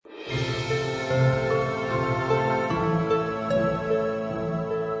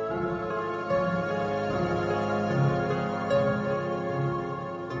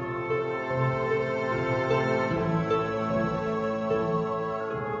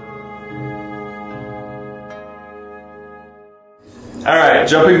Alright,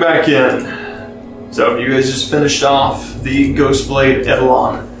 jumping back in. So you guys just finished off the Ghostblade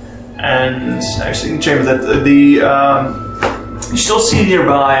Eidolon. And actually, in chamber that you still see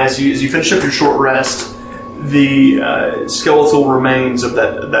nearby as you finish up your short rest the skeletal remains of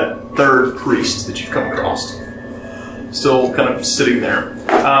that third priest that you've come across, still kind of sitting there.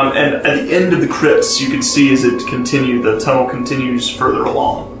 And at the end of the crypts, you can see as the tunnel continues further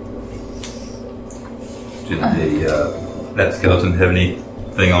along. Did that skeleton have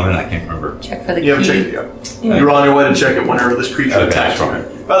anything on it? I can't remember. Check for the You haven't key. checked it yet. You're on your way to check it whenever this creature attacks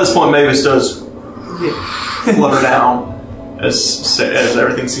you. By this point, Mavis does flutter down as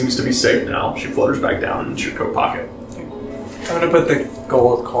everything seems to be safe now. She flutters back down into your coat pocket. I'm gonna put the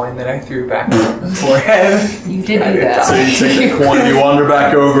gold coin that I threw back on the forehead. You did do that. So you take the coin, you wander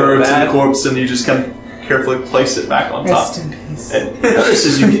back over to the corpse, and you just kind of carefully place it back on top. Rest in peace. And notice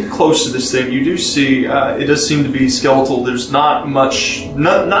as you get close to this thing, you do see it does seem to be skeletal. There's not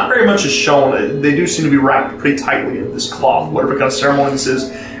very much is shown. They do seem to be wrapped pretty tightly in this cloth, whatever kind of ceremony this is.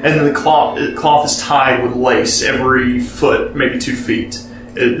 And then the cloth is tied with lace every foot, maybe 2 feet.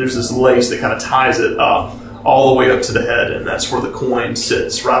 There's this lace that kind of ties it up all the way up to the head, and that's where the coin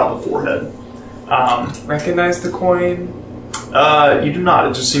sits, right on the forehead. Recognize the coin? You do not.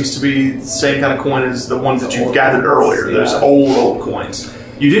 It just seems to be the same kind of coin as the ones that you gathered earlier. Yeah. There's old coins.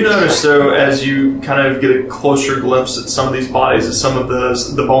 You do notice, though, as you kind of get a closer glimpse at some of these bodies, as some of the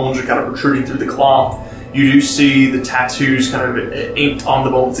bones are kind of protruding through the cloth, you do see the tattoos kind of inked on the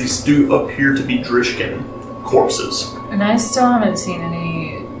bones. These do appear to be Drishkin corpses. And I still haven't seen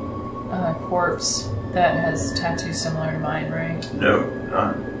any corpse that has tattoos similar to mine, right? No,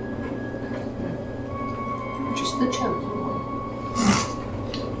 none. Just the chosen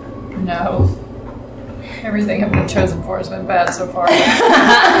one. No. Everything I've been chosen for has been bad so far.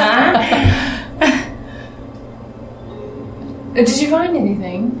 Did you find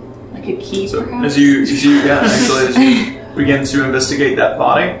anything? Like a key, So perhaps? as you begin to investigate that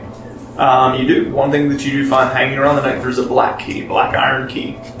body, you do. One thing that you do find hanging around the neck, there's a black iron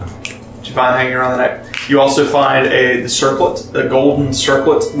key. That you find hanging around the neck. You also find the circlet, a golden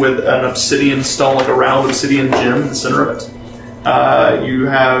circlet with an obsidian stone, like a round obsidian gem in the center of it. You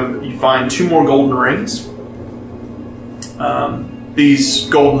find 2 more golden rings. These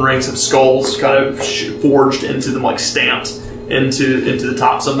golden rings have skulls kind of forged into them, like stamped into the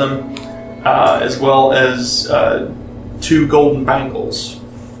tops of them, as well as 2 golden bangles.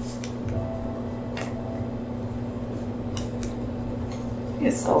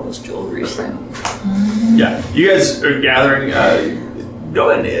 It's all this jewelry thing. Yeah, you guys are gathering.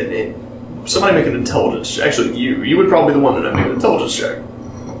 Go ahead and somebody make an intelligence check. Actually, you would probably be the one to make an intelligence check.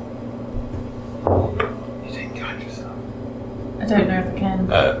 You didn't guide yourself. I don't know if I can.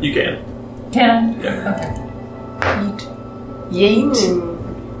 You can. Can I? Yeah. Okay. Yeet.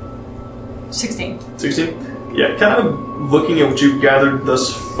 16. 16? Yeah, kind of looking at what you've gathered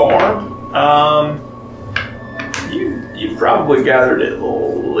thus far, you've probably gathered at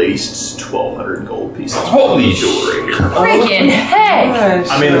least 1,200 gold pieces. Holy jewelry here. Freaking heck!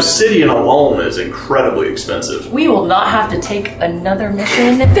 I mean, obsidian alone is incredibly expensive. We will not have to take another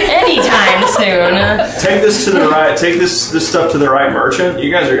mission anytime soon. Take this to the right. Take this stuff to the right merchant.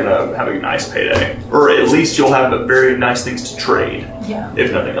 You guys are gonna have a nice payday, or at least you'll have very nice things to trade. Yeah.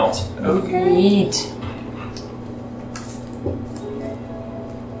 If nothing else. Neat.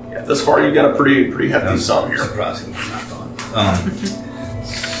 Yeah, thus far you've got a pretty hefty sum here. Surprisingly not fun.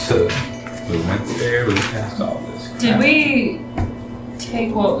 So we went there. We passed all this. Did we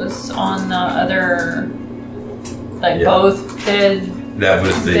take what was on the other, Yeah. both dead That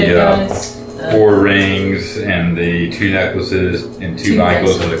was dead the guys? 4 rings and the 2 necklaces and 2 Two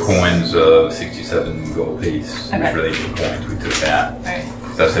bangles and the necklaces. coins of 67 gold piece. Okay. Which really good coins. We took that. Right.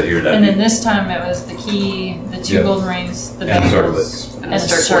 So I said here that. And then this time it was the key, the 2 Yeah. golden rings, the And the bangles, circlet. and the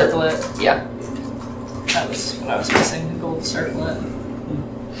circlet. Yeah. That was what I was missing, the gold circlet.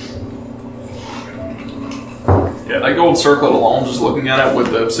 Yeah, that gold circlet alone, just looking at it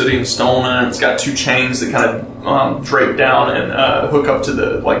with the obsidian stone in it, it's got 2 chains that kind of drape down and hook up to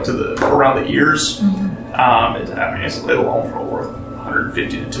the around the ears. It's alone for over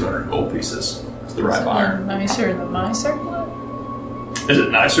 150 to 200 gold pieces. It's the right buyer. Nicer than my circlet? Is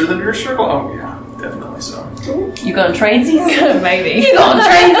it nicer than your circle? Oh yeah, definitely so. You gonna trade these? Maybe. You gonna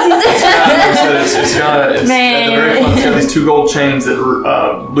trade these? It's got at the very front, it's got these 2 gold chains that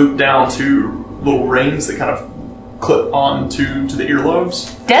loop down to little rings that kind of clip on to the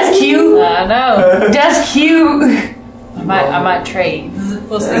earlobes. That's cute. I know. That's cute. I might trade.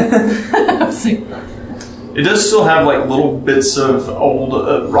 We'll see. We'll see. It does still have like little bits of old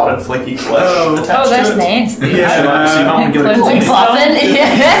rotted flaky flesh attached Oh, that's to it. nasty. Yeah, so you might want to give it a Cleansing clean. fluffin'?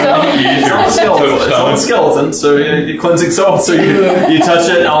 Yeah. It's on a skeleton. It's on a skeleton, so you're cleansing salt. So you touch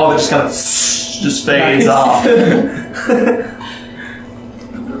it, and all of it just kind of just fades off.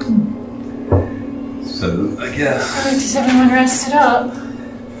 So I guess Alright, does everyone rested up?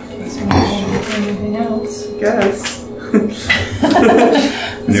 Guess we don't need to do anything else. Guess.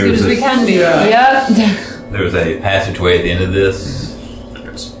 As good as we can be. Yep. there's a passageway at the end of this.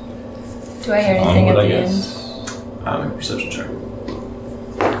 Do I hear anything at Onward, I the end? guess. Make a perception check.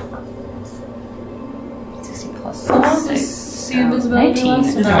 60 plus So long 6. as see invisibility 19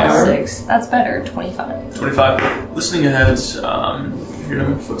 lasts an plus hour. 6. That's better. 25. 25. Listening ahead, you hear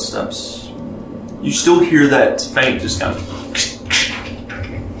no footsteps. You still hear that faint, just kind of,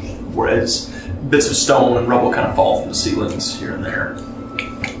 whereas bits of stone and rubble kind of fall from the ceilings here and there.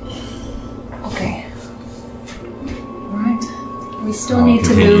 Okay. Alright. We still need to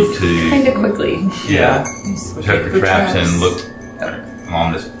Continue move to- kind of quickly. Yeah. Look Check for for traps and traps. look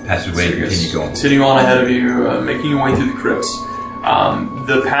along this passageway and continue going. Continue on ahead of you, making your way through the crypts.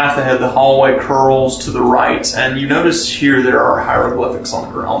 The path ahead, the hallway curls to the right, and you notice here there are hieroglyphics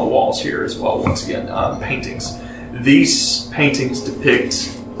on the walls here as well. Once again, paintings. These paintings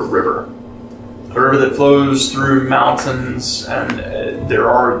depict a river that flows through mountains, and there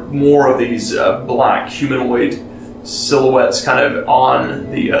are more of these black humanoid silhouettes kind of on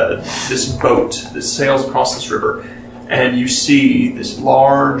the this boat that sails across this river, and you see this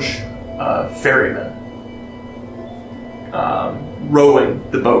large ferryman rowing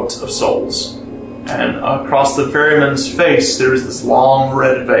the boat of souls. And across the ferryman's face, there is this long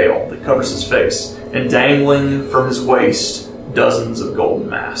red veil that covers his face, and dangling from his waist, dozens of golden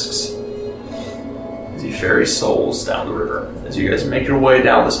masks. As he ferries souls down the river. As you guys make your way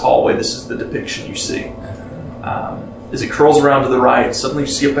down this hallway, this is the depiction you see. As it curls around to the right, suddenly you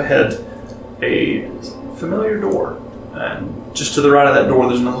see up ahead a familiar door. And just to the right of that door,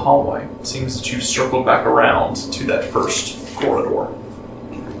 there's another hallway. It seems that you've circled back around to that first corridor.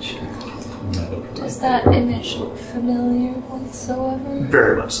 Does that image look familiar whatsoever?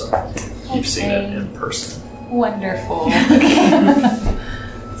 Very much so. You've seen it in person. Wonderful.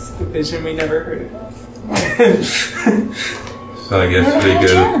 It's the vision we never heard of. So I guess we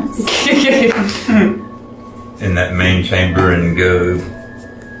go in that main chamber and go.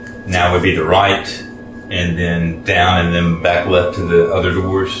 Now would be the right, and then down, and then back left to the other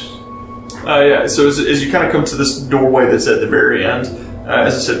doors. Yeah, so as you kind of come to this doorway that's at the very end,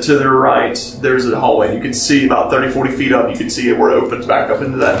 as I said, to the right, there's a hallway. You can see about 30, 40 feet up, you can see it where it opens back up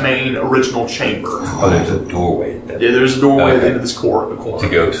into that main original chamber. Oh, there's a doorway at that Yeah, there's a doorway at the Okay. end of this corner. to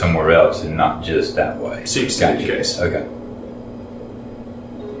go somewhere else and not just that way. Seems to be the case. Okay.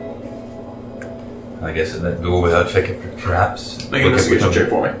 I guess at that doorway I'll check it for traps. Make an investigation check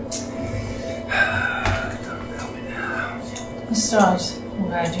for me. The stars will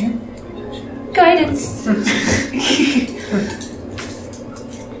guide you. Guidance.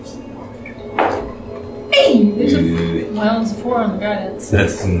 Well, it's a 4 on the guidance.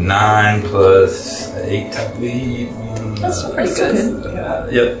 That's 9 plus 8, I believe. That's pretty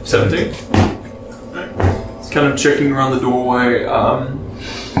good. Yep, 17. It's kind of checking around the doorway.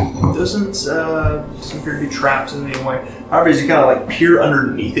 Doesn't appear to be trapped in any way. However, as you kind of like peer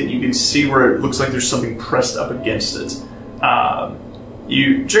underneath it, you can see where it looks like there's something pressed up against it.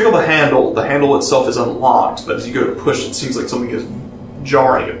 You jiggle the handle. The handle itself is unlocked, but as you go to push, it seems like something is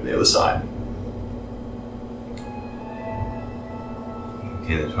jarring on the other side.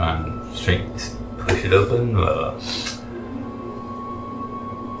 Okay, let's try and straight push it open.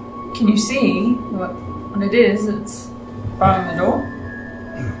 Can you see what it is that's bottom of the door?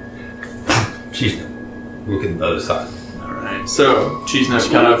 She's look at the other side. Alright, so Cheese Nose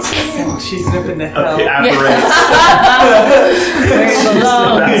kind of She's nipping to hell. evaporates. Very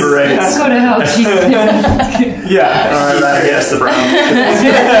below. evaporates. Go to hell, Jesus. Yeah, alright, I guess the brown.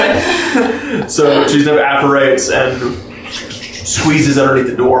 So Cheese Nose evaporates and squeezes underneath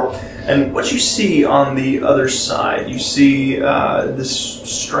the door. And what you see on the other side, you see this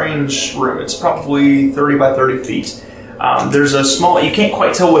strange room. It's probably 30 by 30 feet. There's a small, you can't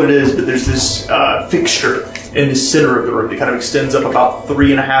quite tell what it is, but there's this fixture in the center of the room that kind of extends up about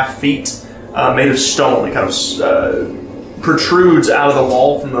 3.5 feet, made of stone. It kind of protrudes out of the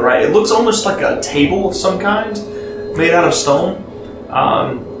wall from the right. It looks almost like a table of some kind, made out of stone.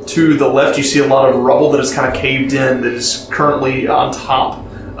 To the left, you see a lot of rubble that is kind of caved in, that is currently on top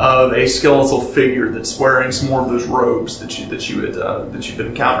of a skeletal figure that's wearing some more of those robes that you've been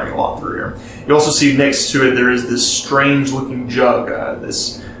encountering a lot through here. You also see next to it there is this strange-looking jug,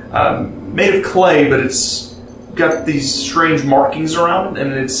 this made of clay, but it's got these strange markings around it,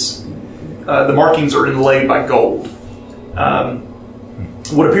 and it's the markings are inlaid by gold.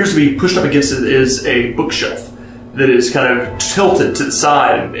 What appears to be pushed up against it is a bookshelf that is kind of tilted to the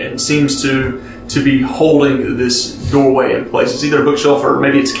side and seems to be holding this doorway in place. It's either a bookshelf or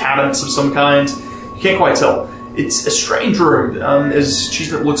maybe it's cabinets of some kind. You can't quite tell. It's a strange room. As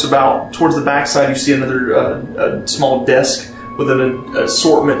Cheeseman looks about towards the backside, you see another a small desk with an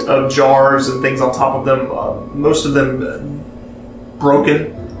assortment of jars and things on top of them. Most of them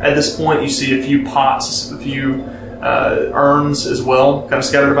broken at this point. You see a few pots, a few urns as well, kind of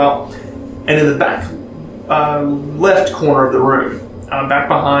scattered about. And in the back left corner of the room, back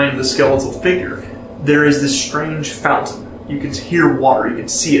behind the skeletal figure, there is this strange fountain. You can hear water. You can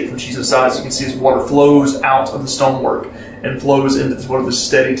see it from Cheese's eyes. You can see as water flows out of the stonework and flows into one of the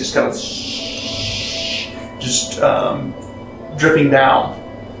steady, just kind of dripping down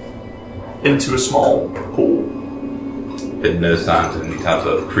into a small pool. But no signs of any type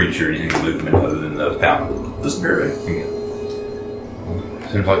of creature, any movement other than the fountain. Doesn't appear to be.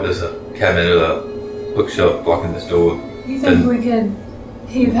 Seems like there's a cabinet or a bookshelf blocking this door. You think we could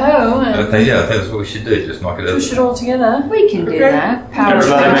heave ho and I think that's what we should do. Just knock it over. push it all together? We can do that. Power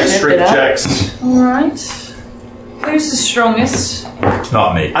Everybody make shift strength it up. checks. Alright. Who's the strongest?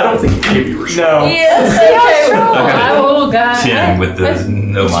 Not me. I don't think any of you were sure. No. Yeah, let's see how strong. Okay. I will guide. 10 with the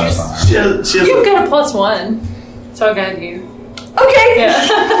no modifier. She has You've got a +1, so I'll guide you. Okay.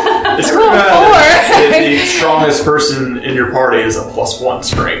 Yeah. it's Roll the strongest person in your party is a +1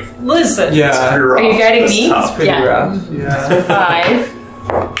 strength. Listen. Yeah. Pretty rough. Are you guiding That's me? tough. Pretty Yeah. rough. Yeah. 5.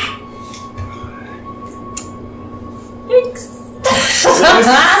 Thanks. This is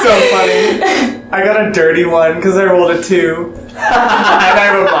so funny. I got a dirty one because I rolled a 2. And I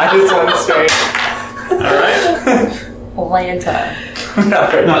have a -1 straight. Alright. Lanta.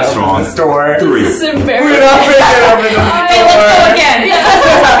 Not strong. The store. Three. This is We're embarrassing. not bringing it over the Hey, store. let's go again. Yeah, let's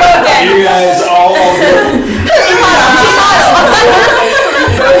go again. You guys all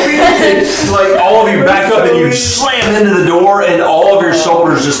it's like all of you back up and you slam into the door and all of your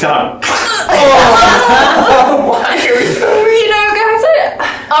shoulders just kind of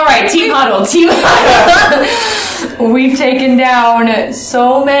Alright, team huddle. Team huddle. We've taken down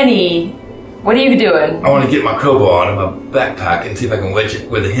so many. What are you doing? I want to get my crowbar out of my backpack and see if I can wedge it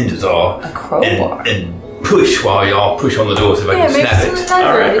where the hinges are. A crowbar? And push while y'all push on the door, see if I can snap it.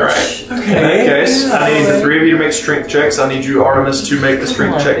 Alright. In that case, I need the three of you to make strength checks. I need you, Artemis, to make the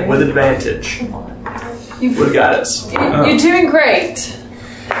strength check with advantage. With guidance. You're doing great.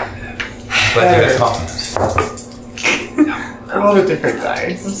 But I got confidence. I rolled a different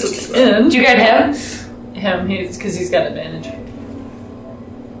dice. Did you get him? Him, because he's got advantage.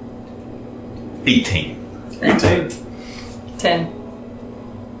 18. 18. 10.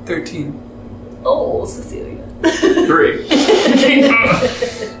 13. Oh, Cecilia. 3.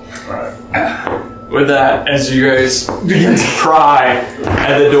 Alright. With that, as you guys begin to pry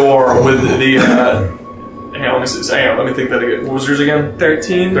at the door with the hang on, let me think that again. What was yours again?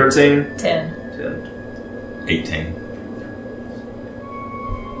 13. 13? 10. 10. 18.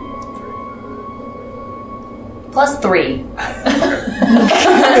 +3.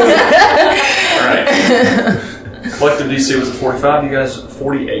 Alright. Collective DC was a 45, you guys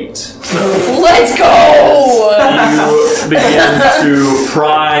 48. Let's go! You begin to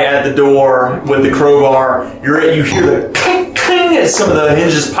pry at the door with the crowbar. You hear the clink, clink as some of the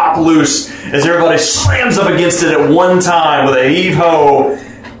hinges pop loose as everybody slams up against it at one time with a heave-ho,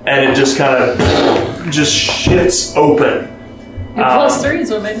 and it just kind of just shifts open. Your +3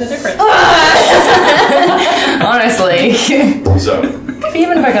 is what made the difference. Honestly. So,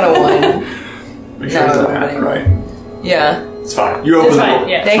 Even if I got a 1. make sure it's No, that, right? Yeah. It's fine. You open It's the door. fine,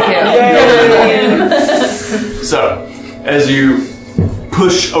 yeah. Thank you. So, as you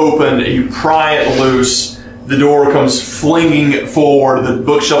push open, you pry it loose, the door comes flinging forward, the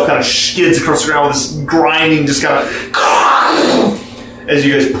bookshelf kind of skids across the ground with this grinding, just kind of as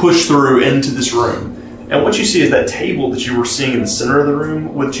you guys push through into this room. And what you see is that table that you were seeing in the center of the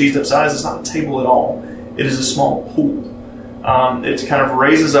room with cheesed up sides is not a table at all. It is a small pool. It kind of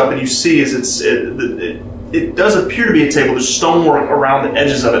raises up, and you see as it does appear to be a table. There's stonework around the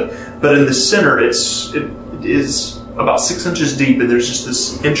edges of it, but in the center, it is about 6 inches deep, and there's just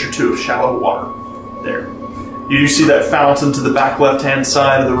this inch or two of shallow water there. You do see that fountain to the back left-hand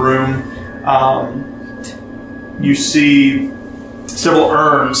side of the room. You see several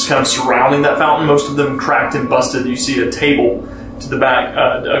urns kind of surrounding that fountain, most of them cracked and busted. You see a table to the back,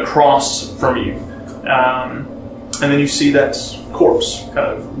 across from you. And then you see that corpse kind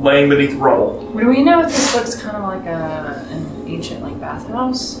of laying beneath rubble. Do we know if this looks kind of like an ancient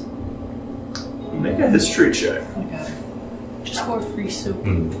bathhouse? Make a history check. I got it. Just for free soup.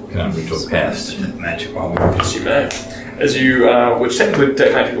 Can I ritual cast magic while we're... Yes, you may. As you, which technically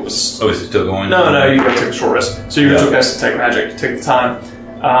Detect Magic was... Oh, is it still going? No, you gotta take a short rest. So you Yeah. ritual cast Detect Magic, take the time.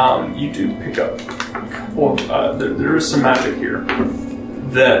 You do pick up a couple of, there is some magic here.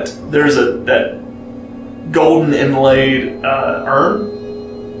 That there's that golden inlaid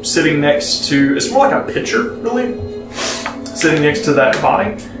urn sitting next to, it's more like a pitcher, really. Sitting next to that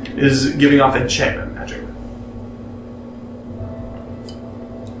body is giving off enchantment magic.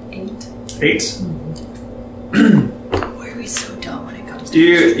 8. Why are we so dumb when it comes to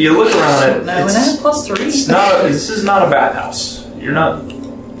You look around it. No, and I have +3. This is not a bathhouse. You're not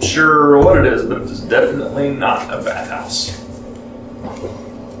sure what it is, but it's definitely not a bathhouse.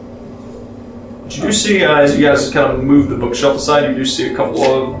 But you do see, as you guys kind of move the bookshelf aside, you do see a couple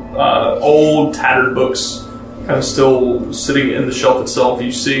of old, tattered books kind of still sitting in the shelf itself.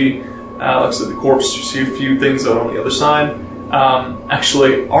 You see, like I said, the corpse. You see a few things out on the other side.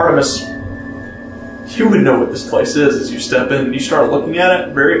 Actually, Artemis, you would know what this place is as you step in and you start looking at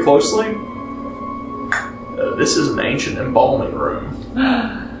it very closely. This is an ancient embalming room.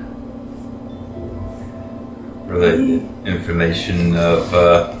 Related information of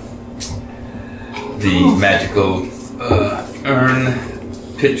the magical urn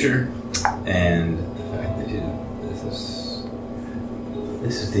pitcher and the fact that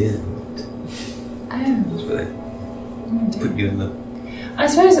this is the end. That's where they put you in the... I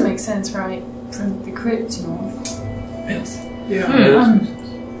suppose it makes sense, right? From the crypt and all. Yes.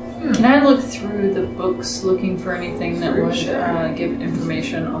 Can I look through the books looking for anything that would give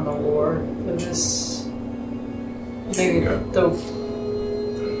information on the lore of this? Maybe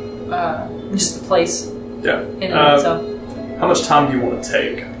just the place Yeah. in and of itself. How much time do you want to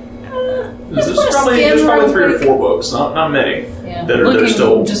take? Just There's wanna probably scan real 3 or quick. 4 books, not many. Yeah, That are looking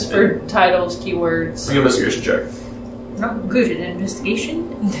still just for titles, keywords. Make an investigation check. Not good at investigation.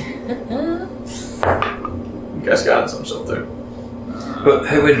 You guys got some stuff there. But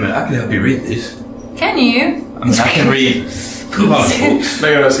hey, wait a minute. I can help you read this. Can you? I mean, I can read coupon books.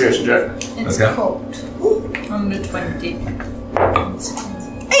 Make an investigation check. It's Okay. cold. Under 20. 8, that's a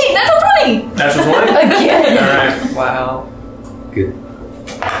 20! Natural 20? Again! Alright. Wow. Good.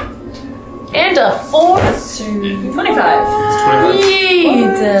 And a 4, so 25. 25.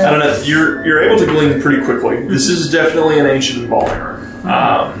 Yeet! I don't know. You're able to glean pretty quickly. This is definitely an ancient embalming room.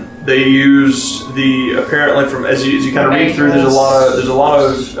 They use apparently from as you kind of read through. There's a lot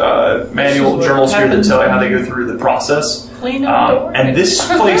of manual journals here that tell you how they go through the process. Clean up the door. And this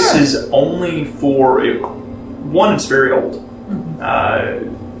place is only for one. It's very old,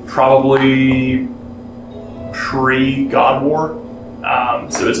 probably pre-God War.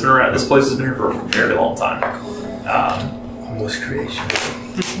 So it's been around. This place has been here for a very long time. Almost creation.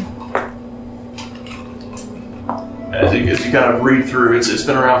 As you kind of read through, it's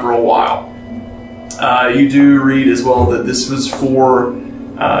been around for a while. You do read as well that this was for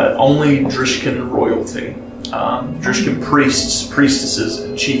only Drishkin royalty, Drishkin priests, priestesses,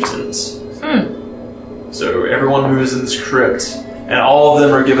 and chieftains. So everyone who is in this crypt, and all of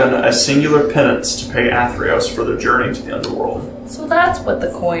them are given a singular penance to pay Athreos for their journey to the underworld. So that's what the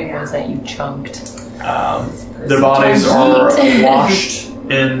coin was that you chunked. Their bodies are washed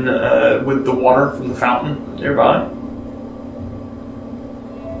in with the water from the fountain nearby.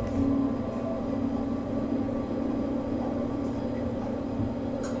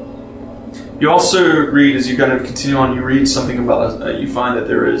 You also read, as you kind of continue on, you read something about, you find that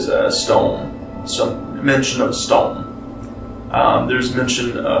there is a stone, some mention of stone. There's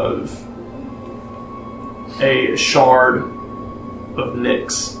mention of a shard of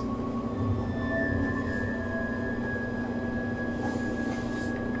Nyx.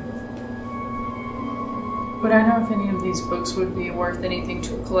 Would I know if any of these books would be worth anything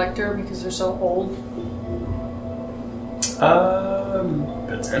to a collector because they're so old?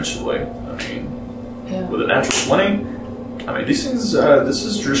 Potentially. I mean, Yeah. with a natural 20, I mean, these things, this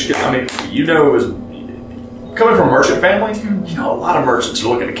is Drishkin. I mean, you know, it was coming from a merchant family, you know, a lot of merchants are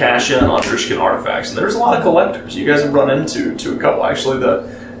looking to cash in on Drishkin artifacts, and there's a lot of collectors. You guys have run into a couple. Actually,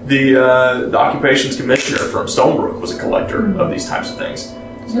 the occupations commissioner from Stonebrook was a collector of these types of things.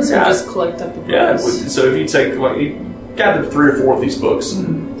 So just collect up the books. Yeah, so if you take, you gather 3 or 4 of these books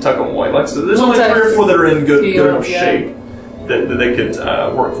and tuck them away. Like, so there's Once only I 3 or 4 that are in good enough yeah. shape that they could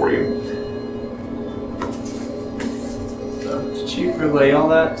work for you. Did you relay all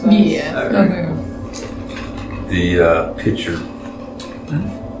that? to us? Yeah. Okay. The pitcher.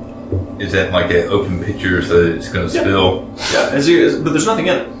 Is that like an open pitcher so that it's going to spill? Yeah, but there's nothing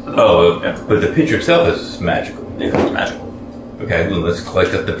in it. Oh, Yeah. but the pitcher itself is magical. Yeah, it's magical. Okay, well, let's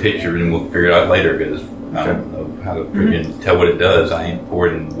collect up the picture and we'll figure it out later because I don't know how to friggin' tell what it does. I ain't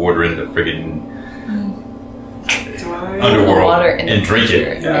pouring water into friggin' underworld Water in and the drink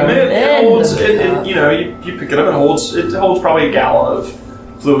pitcher. it. Yeah, I mean, it holds. You know, you pick it up. It holds probably a gallon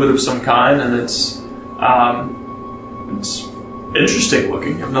of fluid of some kind, and it's interesting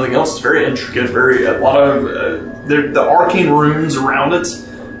looking. If nothing else, it's very intricate. A lot of the arcane runes around it.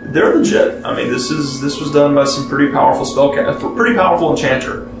 They're legit. I mean, this was done by some pretty powerful pretty powerful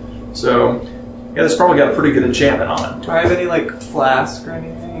enchanter. So yeah, it's probably got a pretty good enchantment on it. Do I have any like flask or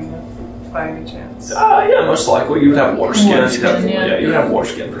anything by any chance? Yeah, most likely you would have water skin. You would have water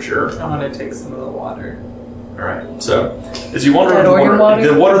skin for sure. I want to take some of the water. All right. So, as you wander That the Oregon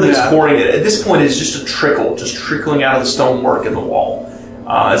water, the water that's Yeah. pouring at this point is just a trickle, just trickling out of the stonework in the wall.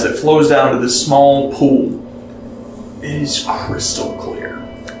 As it flows down to this small pool, it is crystal clear.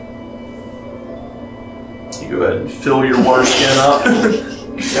 You go ahead and fill your water skin up.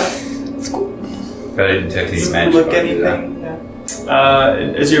 But I didn't detect any Does it magic. look on it, anything?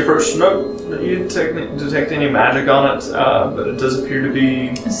 Yeah. As you approach, no, you didn't detect any magic on it, but it does appear to be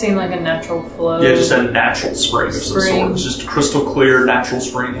It seemed like a natural flow. just a natural spring of some sort. It's just crystal clear, natural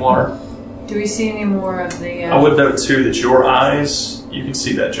spring water. Do we see any more of the? I would note too that your eyes, you can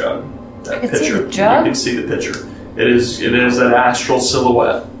see that jug, that I can picture. see the jug? You can see the picture. It is an astral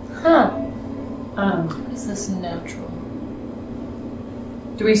silhouette. Huh. Um, What is this natural?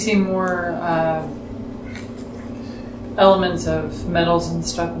 do we see more elements of metals and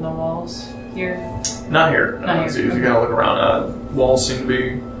stuff in the walls here? Not here. Not here. So if you kind of look around, walls seem to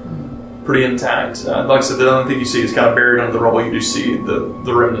be pretty intact. Like I said, the only thing you see is kind of buried under the rubble. You do see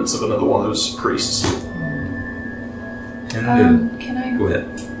the remnants of another one of those priests. And Can I go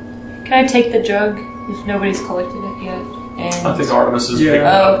ahead. take the jug if nobody's collected it yet? And I think Artemis is Yeah. picking it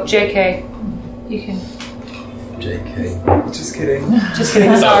up. oh, JK, you can. JK. Just kidding. Just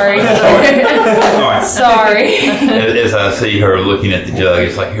kidding. Sorry. All right. Sorry. As I see her looking at the jug,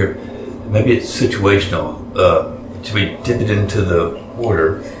 it's like, here, maybe it's situational. Should we dip it into the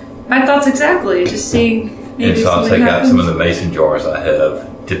water? My thoughts exactly. Just seeing. And so I'll take out some of the mason jars I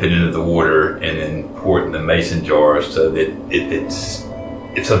have, dip it into the water, and then pour it in the mason jars so that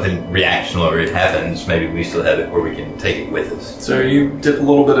if something reactional happens, maybe we still have it where we can take it with us. So you dip a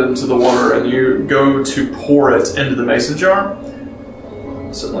little bit into the water and you go to pour it into the mason jar.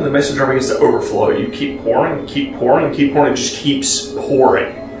 So when the mason jar begins to overflow, you keep pouring, and keep pouring, and keep pouring. It just keeps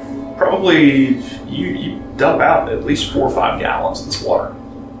pouring. Probably you dump out at least 4 or 5 gallons of this water,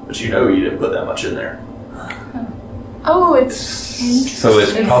 but you know you didn't put that much in there. Oh, it's. So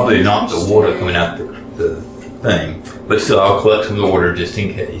it's probably not the water coming out the thing, but still I'll collect some of the water just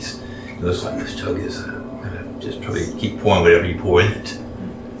in case. It looks like this jug is just probably keep pouring whatever you pour in it.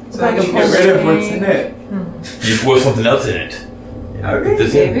 So I can get rid of what's in it. You pour something else in it. Okay. Put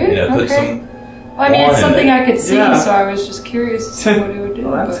this in. Maybe? Put Okay. some. Well, I mean, it's Wine in something it. I could see, Yeah. so I was just curious to see what it would do.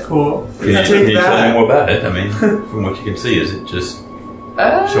 Well, that's but- cool. Can you Take tell me that. more about it? I mean, from what you can see, is it just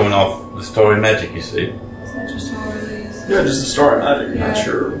showing off the story magic you see? Is that just all it is? Yeah, just the star magic. You're not Yeah.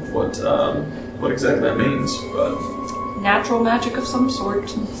 sure what exactly that means, but Natural magic of some sort.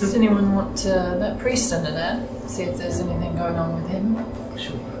 Does anyone want that priest into that? See if there's anything going on with him.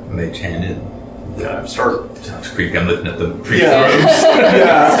 Sure. Mage hand in. yeah, start. Sounds creepy. I'm looking at the priest Yeah. robes.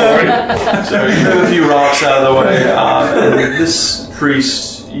 Yeah. So you move a few rocks out of the way, and this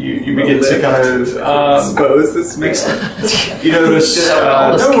priest, you begin to kind of Expose this man. you notice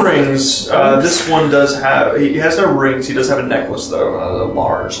no rings. This one does have. He has no rings. He does have a necklace though, a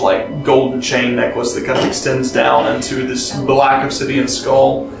large, like golden chain necklace that kind of extends down into this black obsidian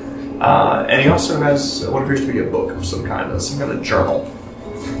skull. And he also has what appears to be a book of some kind of journal.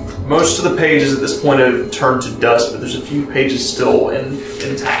 Most of the pages at this point have turned to dust, but there's a few pages still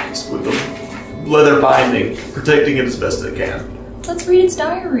intact with the leather binding, protecting it as best it can. Let's read its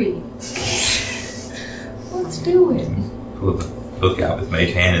diary. Let's do it. Pull the book out with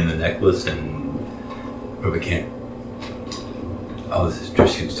mage hand and the necklace, and but we can't. Oh, this is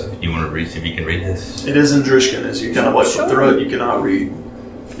Drishkin stuff. You want to read? See if you can read this. It is in Drishkin. As you kind of flip through it, you cannot read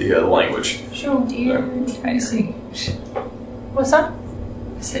the language. Show dear diary. What's that?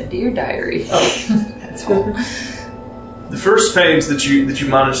 I said dear diary. Oh. That's all. The first page that you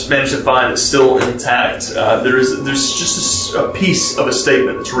managed to find is still intact. There's just a piece of a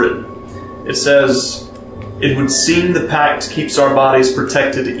statement that's written. It says, "It would seem the pact keeps our bodies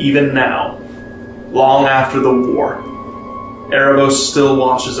protected even now, long after the war. Erebos still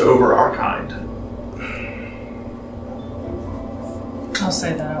watches over our kind." I'll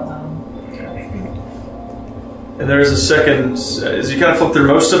say that out loud. And there's a second, as you kind of flip through,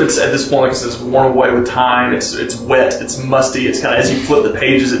 most of it's at this point, like I said, it's worn away with time, it's wet, it's musty, it's kind of, as you flip the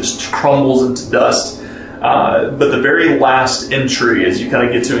pages, it just crumbles into dust. But the very last entry, as you kind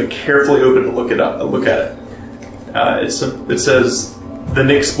of get to it, carefully open and look at it. It says, "The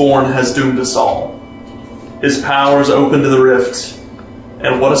Nyxborn has doomed us all. His powers opened to the rift,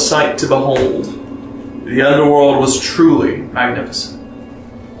 and what a sight to behold. The underworld was truly magnificent.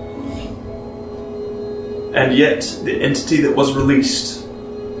 And yet, the entity that was released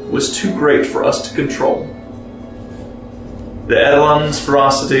was too great for us to control. The Edelon's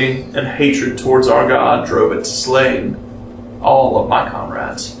ferocity and hatred towards our god drove it to slaying all of my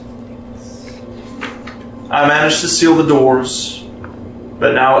comrades. I managed to seal the doors,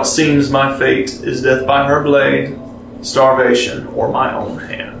 but now it seems my fate is death by her blade, starvation, or my own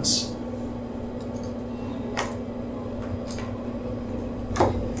hands."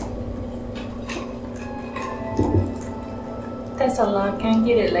 That's a lot. Can I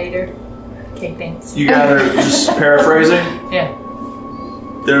get it later? Okay, thanks. You gather, just paraphrasing, Yeah.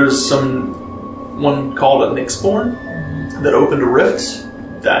 there's one called a Nyxborn that opened a rift.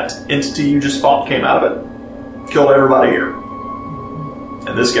 That entity you just fought came out of it, killed everybody here.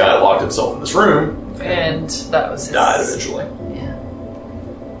 And this guy locked himself in this room And that was his... died eventually. Yeah.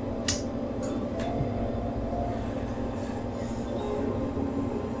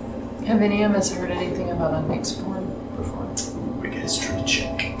 Have any of us heard anything about a Nyxborn before? Make a history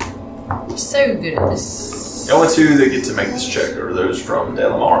check. You're so good at this. The only two that get to make this check are those from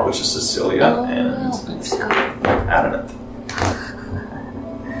Delamar, which is Cecilia and Adamant.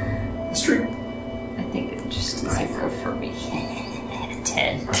 History. I think it's just a 0 for me.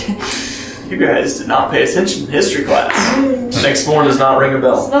 10. You guys did not pay attention in history class. Nyxborn does not ring a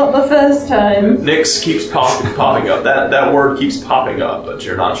bell. Not the first time. Nyx keeps popping up. That word keeps popping up, but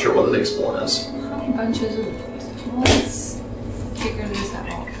you're not sure what a Nyxborn is. How many bunches of... Let's figure this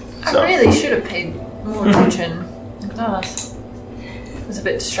out. So- I really should have paid more attention in class. I was a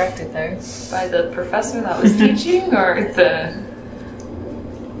bit distracted though. By the professor that was teaching, or the...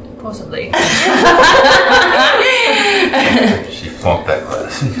 Possibly. She flunked that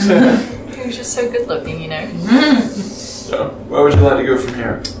class. He was just so good looking, you know. So, where would you like to go from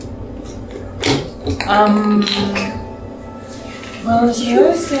here? Well, I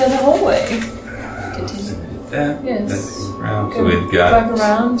suppose the other hallway. Continue. Yeah. Yes. That's round. So Go we've got back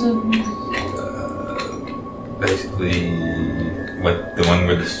around and basically what the one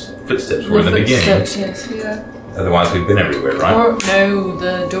where the footsteps were in the beginning. footsteps, yes. Yeah. Otherwise, we've been everywhere, right? Or no,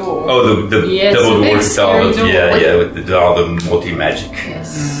 the door. Oh, the Yes, double the big door with all scary the door. with all the multi magic.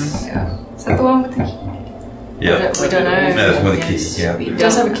 Yes. Yeah. Is that the one with the key? Yeah. We don't know. That's one of the Yes. keys. Yeah. It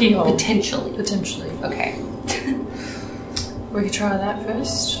does have a keyhole. Potentially. Potentially. Okay. We could try that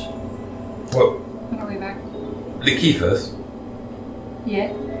first. Well, When are we back? the key first.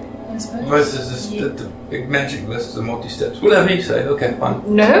 Yeah. I suppose. Versus the big magic list, the multi steps. Whatever you say. Okay, fine.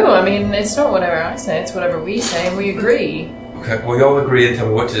 No, I mean, it's not whatever I say, it's whatever we say, and we agree. Okay, well, y'all agree and tell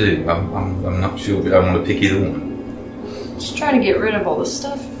me what to do. I'm not sure, but I want to pick either one. Just trying to get rid of all the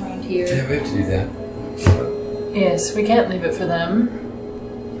stuff around here. Yeah, we have to do that. Yes, we can't leave it for them.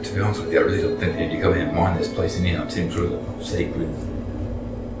 To be honest with you, I really don't think they need to come in and mine this place anyhow. It seems really sacred.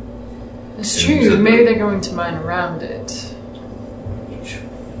 It's Yeah, true, so- maybe they're going to mine around it.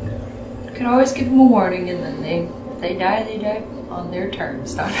 You can always give them a warning, and then if they die on their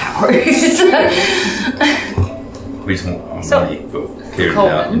terms, not ours. We just want our So, money for clearing it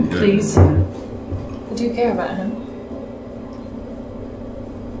out. Coleman, and doing it. please. I do care about him.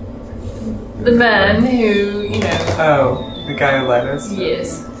 The man who, you know, Oh, the guy who led us.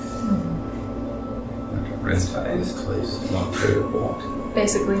 yes, Inside this place is not very walked.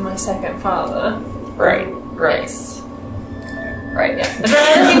 basically my second father. Right. Yes. Right, yeah. I'd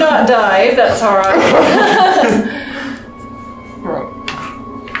rather he not die, if that's alright.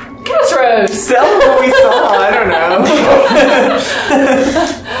 Crossroads! Tell them what we saw. I don't know.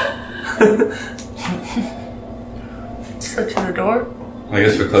 Slip to the door. I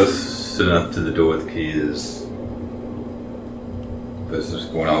guess we're close enough to the door with the key is. But it's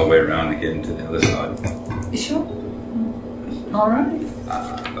just going all the way around to get into the other side. You sure? Alright.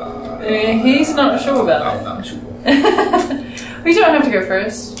 He's not sure about I'm it. not sure. We don't have to go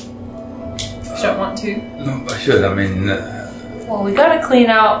first. If you don't want to. No, I should. I mean, Well, we gotta clean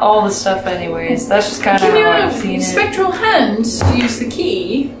out all the stuff anyways. That's just kind of Can you how I've have seen it. spectral hand to use the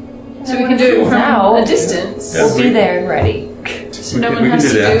key? So we when can do it it falls from out, a distance. Yeah. We'll be there and ready. So We no can- one we can has do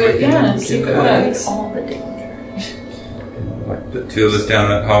to that. do it. We can- Yeah, we see can if do it that. works. All the danger. like put two of us down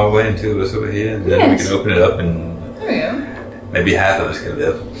that hallway and two of us over here, and then Yes. we can open it up and There we go. maybe half of us can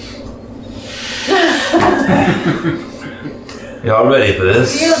live. Y'all ready for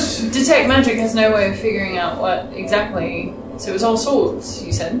this? Yeah, detect magic has no way of figuring out what exactly. So it was all swords,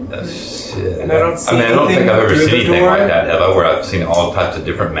 you said. Shit. And I don't see I don't think I've ever anything seen through the anything door. like that, have I? Where I've seen all types of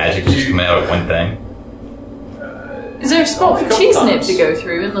different magic just coming out of one thing. Is there a spot for couple cheese nip times. to go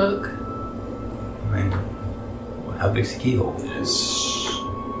through and look? I mean, how big's the keyhole? It's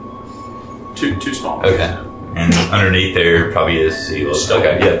too small. Okay. And underneath there probably is sealed.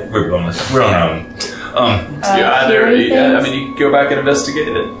 Okay, yeah, we're on this. We're on our own. I mean, you can go back and investigate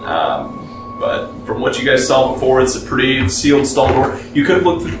it. But from what you guys saw before, it's a pretty sealed stone door. You could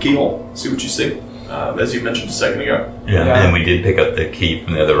look through the keyhole, see what you see, as you mentioned a second ago. Yeah, Yeah. and we did pick up the key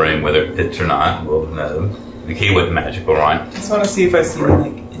from the other room, whether it fits or not. We'll know. The key wasn't magical, right? I just want to see if I see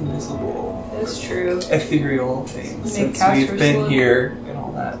like invisible, That's true. ethereal things Make since casters we've been look. here and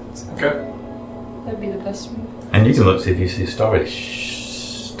all that. Okay. That'd be the best move. And you can look see if you see starry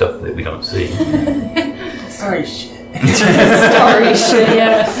stuff that we don't see. Sorry, shit. Starry shit,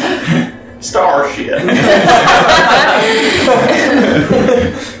 yeah. Star shit.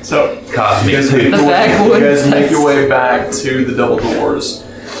 So, you Cosmic guys, poop. make, The you backwoods. guys make your way back to the double doors.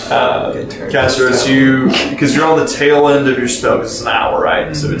 Caster, as because you're on the tail end of your spell, because it's an hour,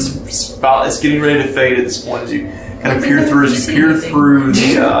 right? So it's getting ready to fade at this point as you kind of peer through. As you peer through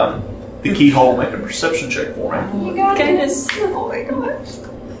the keyhole, make a perception check for me. You got Goodness. Oh my god.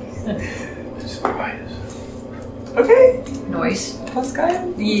 Okay, Noise. plus guy.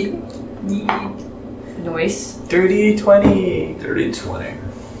 Noise. Dirty 20. 30 20.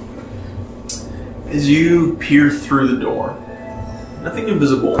 As you peer through the door, nothing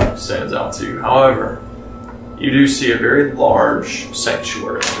invisible stands out to you. However, you do see a very large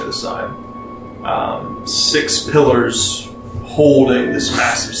sanctuary on the other side. 6 pillars holding this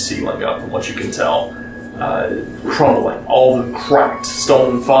massive ceiling up, from what you can tell, crumbling, all of them cracked,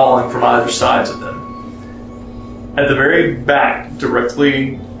 stone falling from either sides of them. At the very back,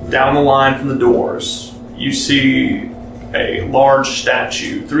 directly down the line from the doors, you see a large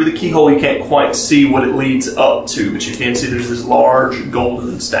statue. Through the keyhole, you can't quite see what it leads up to, but you can see there's this large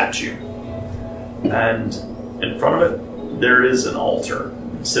golden statue. And in front of it, there is an altar.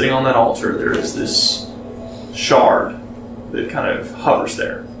 Sitting on that altar, there is this shard that kind of hovers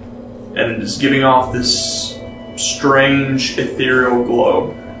there. And it is giving off this strange ethereal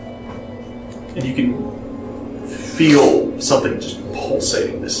glow. And you can feel something just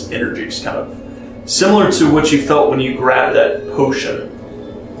pulsating, this energy, just kind of similar to what you felt when you grabbed that potion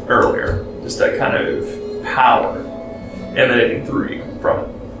earlier. Just that kind of power emanating through you from it.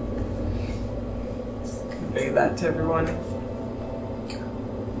 Convey that to everyone.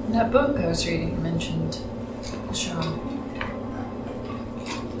 That book I was reading mentioned the shard.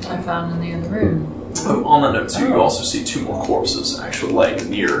 I found in the other room. Oh, on that note too, you also see 2 more corpses actually laying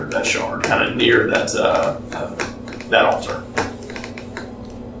near that shard, kind of near that altar.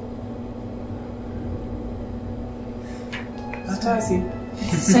 That's what I see.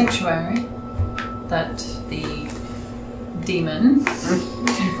 It's a sanctuary that the demon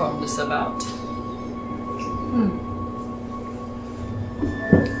informed us about.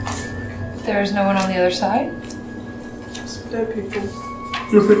 There's no one on the other side, Some dead people.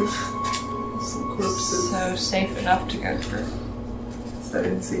 Some corpses. so safe enough to go through. I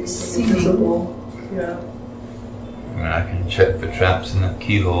didn't see anything Seeming. invisible. Yeah. And I can check for traps in the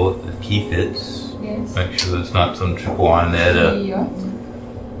keyhole if the key fits. Yes. Make sure there's not some tripwire there to Yeah.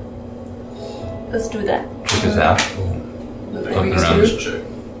 Let's do that. trick us out. Make Something a around. perception check.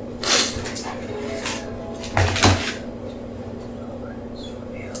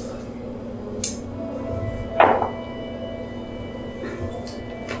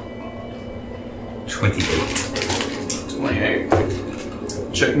 $28.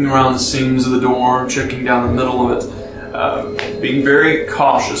 28. Checking around the seams of the door, checking down the middle of it, being very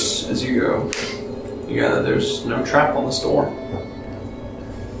cautious as you go. You got there's no trap on this door.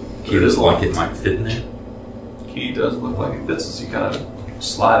 Key looks like it might fit in there. Key does look like it fits as you kind of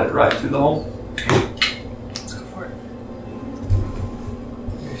slide it right through the hole. Let's go for it.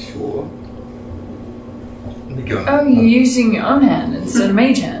 Sure. Let me go. Oh, you're using your own hand instead of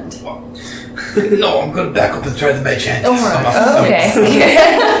mage hand. No, I'm going to back up and try the mage hand. Oh, right. I'm- Okay.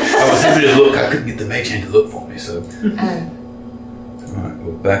 I was able to look. I couldn't get the mage hand to look for me, so. Oh. Alright,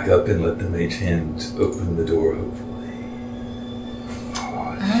 we'll back up and let the mage hand open the door, hopefully.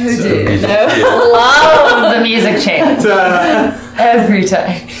 Oh dear. Love the music chant every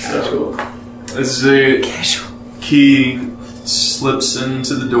time. So, as the key slips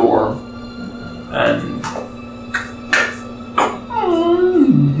into the door, and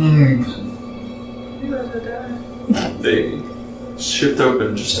they shift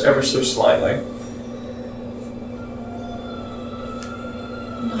open just ever so slightly,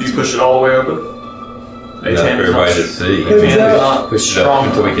 Do you push it all the way open? Enough for everybody to see. Mage hand is not Push it up strong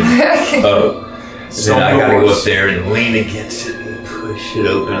until we enough. can. Oh. Some Then I gotta go doors. up there and lean against it and push it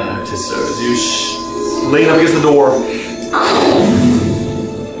open. So as you lean up against the door,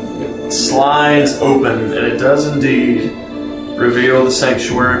 it slides open, and it does indeed reveal the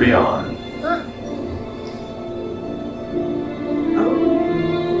sanctuary beyond.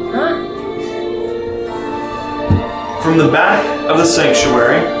 From the back of the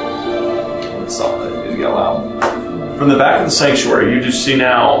sanctuary, from the back of the sanctuary, you just see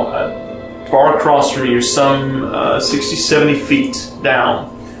now, far across from you, some 60, 70 feet down,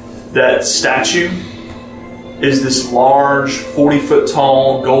 that statue is this large, 40-foot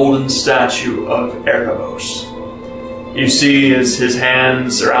tall golden statue of Erebos. You see his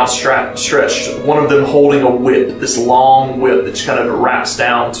hands are outstretched, one of them holding a whip, this long whip that just kind of wraps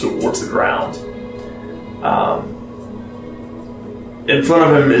down towards the ground. In front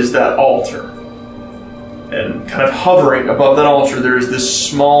of him is that altar. And kind of hovering above that altar, there is this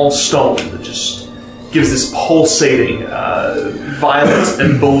small stone that just gives this pulsating violet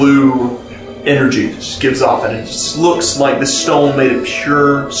and blue energy that just gives off. And it just looks like this stone made of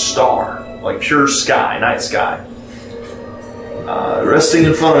pure star, like pure sky, night sky. Resting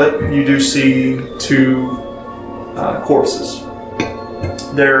in front of it, you do see two corpses.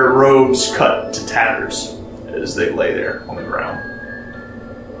 Their robes cut to tatters as they lay there on the ground.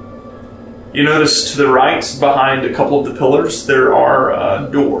 You notice to the right, behind a couple of the pillars, there are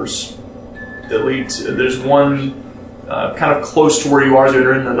doors that lead to... There's one kind of close to where you are as you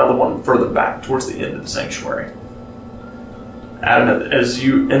enter, and another one further back towards the end of the sanctuary. Adam, as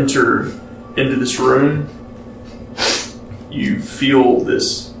you enter into this room, you feel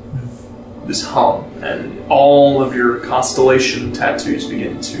this hum, and all of your constellation tattoos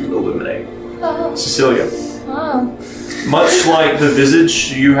begin to illuminate. Cecilia, much like the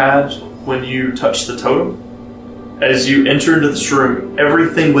visage you had when you touched the totem, as you enter into this room,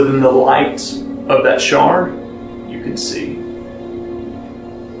 everything within the light of that shard, you can see.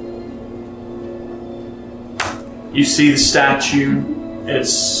 You see the statue,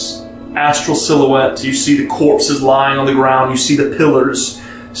 its astral silhouette, you see the corpses lying on the ground, you see the pillars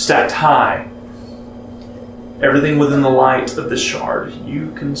stacked high. Everything within the light of this shard,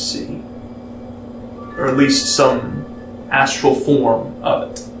 you can see. Or at least some astral form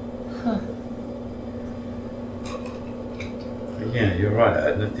of it. Yeah, you're right.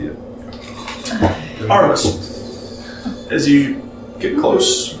 I looked at you. Artemis, as you get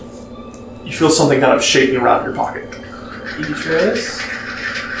close, you feel something kind of shaking around in your pocket. Beatrice?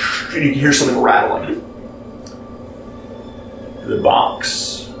 And you can hear something rattling. The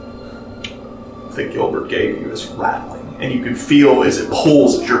box that Gilbert gave you is rattling. And you can feel as it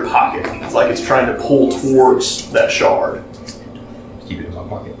pulls at your pocket. It's like it's trying to pull towards that shard. Keep it in my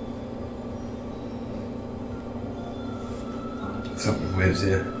pocket. Something lives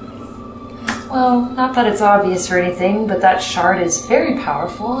there. Well, not that it's obvious or anything, but that shard is very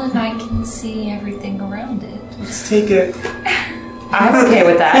powerful and I can see everything around it. Let's take it. I'm okay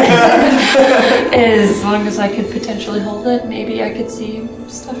with that. As long as I could potentially hold it, maybe I could see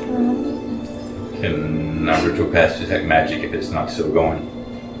stuff around it. Can our ritual pass detect magic if it's not still going?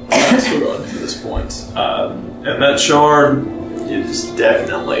 It's still going to this point. And that shard is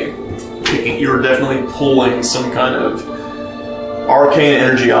definitely you're definitely pulling some kind of arcane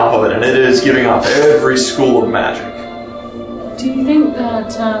energy off of it, and it is giving off every school of magic. Do you think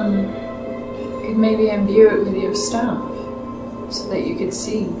that you could maybe imbue it with your staff so that you could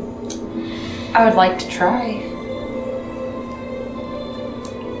see? I would like to try.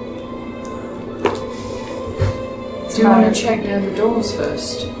 Do you want to check the other doors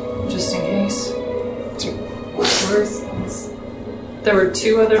first, just in case? What's worth? There were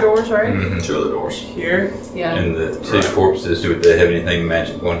two other doors, right? Mm-hmm. Two other doors. Here? Yeah. And the two corpses, did they have anything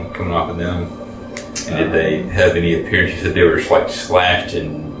magic one coming off of them? And did they have any appearances that they were like slashed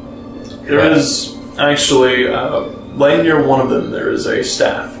and... There is actually, laying near one of them, there is a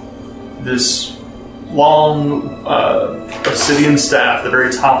staff. This long obsidian staff, the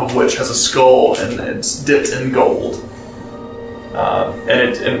very top of which has a skull and it's dipped in gold.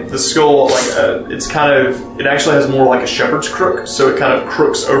 And the skull, it actually has more like a shepherd's crook, so it kind of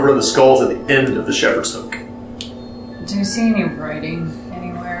crooks over and the skull's at the end of the shepherd's hook. Do you see any writing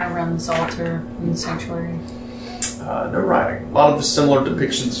anywhere around this altar in the sanctuary? No writing. A lot of the similar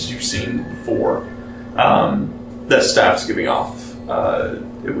depictions as you've seen before. That staff's giving off.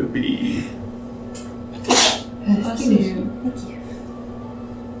 It would be... Bless you.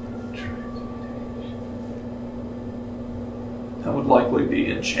 That would likely be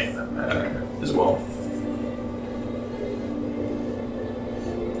enchantment magic as well.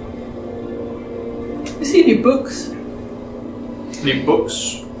 see any books? Any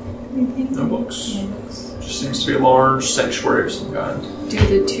books? No books. Just seems to be a large sanctuary of some kind. Do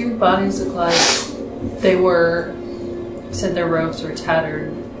the two bodies look like they were... You said their robes were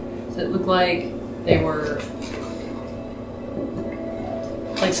tattered. Does it look like they were...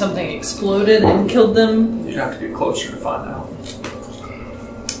 like something exploded and killed them? You'd have to get closer to find out.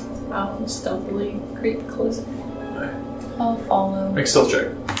 I'll stealthily creep closer. I'll follow. Make a stealth check.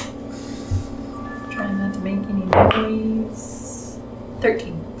 Trying not to make any noise.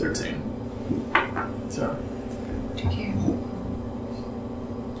 13. 13. So, Do you care?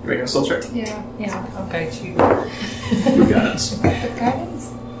 you making a stealth check? Yeah. Okay, shoot. You got it.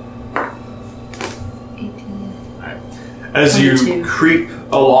 Guidance? 18. As you 22. creep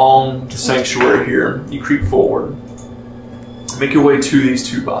along the sanctuary here, you creep forward. Make your way to these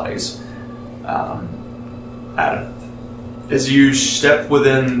two bodies. Adam, as you step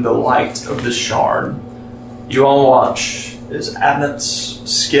within the light of this shard, you all watch as Adnet's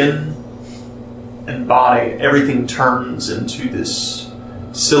skin and body, everything turns into this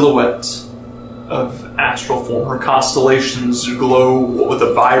silhouette of astral form. Her constellations glow with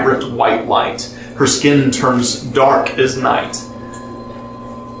a vibrant white light. Her skin turns dark as night.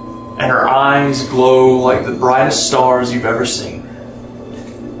 And her eyes glow like the brightest stars you've ever seen.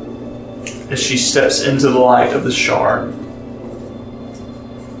 As she steps into the light of the shard.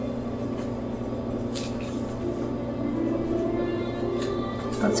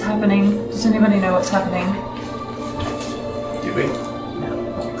 What's happening? Does anybody know what's happening? Do we?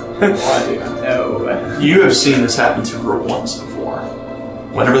 No. Well, I do. No. You have seen this happen to her once before.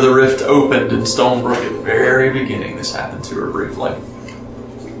 Whenever the rift opened in Stonebrook at the very beginning, this happened to her briefly.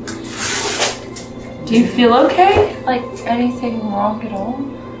 Do you feel okay? Like anything wrong at all?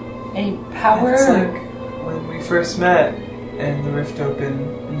 Any power? It's like when we first met and the rift opened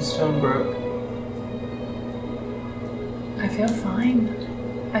in Stonebrook. I feel fine.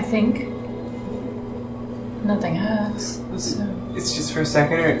 I think. Nothing hurts. So. It's just for a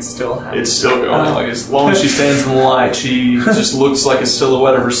second, or it's still happening? It's still going. Like as long as she stands in the light, she just looks like a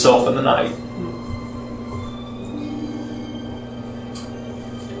silhouette of herself in the night.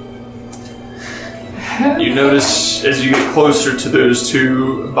 You notice as you get closer to those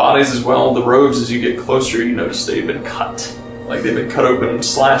two bodies as well, the robes, as you get closer, you notice they've been cut. Like they've been cut open,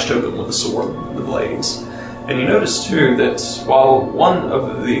 slashed open with a sword, the blades. And you notice too that while one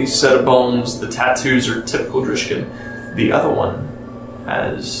of the set of bones, the tattoos are typical Drishkin, the other one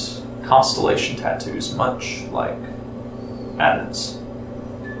has constellation tattoos, much like Adam's.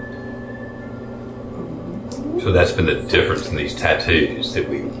 So that's been the difference in these tattoos that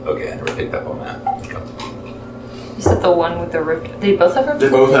we... Okay, I never picked up on that. Is it the one with the ripped? They both have ripped? They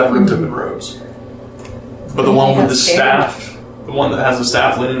both have ripped open robes. But the one with the staff, the one that has the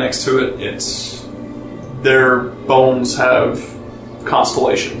staff leaning next to it, it's... Their bones have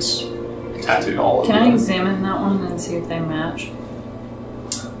constellations tattooed all over Can I them. examine that one and see if they match?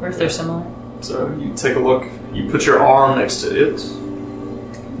 Or if they're similar? So you take a look, you put your arm next to it.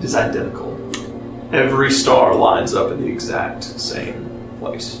 It is identical. Every star lines up in the exact same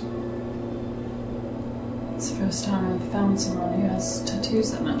place. It's the first time I've found someone who has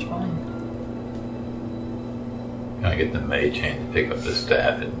tattoos that match mine. Can I get the mage hand to pick up the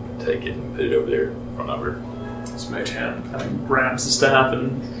staff and take it and put it over there in front of her? This mage hand kind of grabs the staff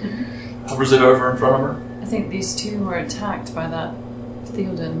and hovers it over in front of her. I think these two were attacked by that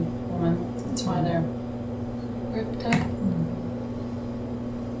Theoden woman. That's why they're ripped up.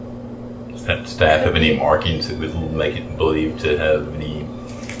 Does that staff have any markings that would make it believed to have any...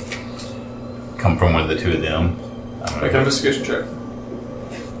 come from one of the two of them? Make an investigation check.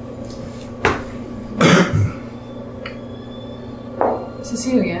 This is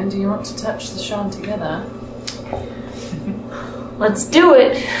you again. Do you want to touch the shard together? Let's do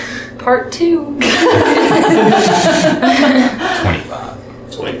it. Part 2.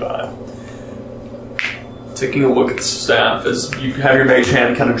 25. 25. Taking a look at the staff, as you have your mage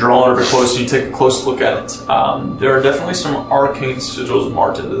hand kind of drawn over close, and you take a close look at it. There are definitely some arcane sigils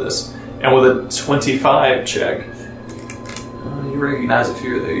marked into this. And with a 25 check, you recognize a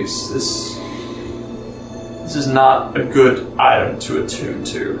few of these. This is not a good item to attune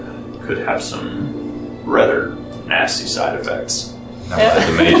to. Could have some rather nasty side effects. I'm gonna let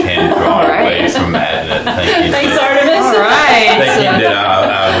the mage hand draw away from Adnet, thinking Thanks, that, Artemis. All right. thinking that I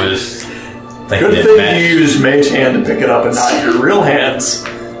was thinking Good that thing Matt- you used mage hand to pick it up and not your real hands.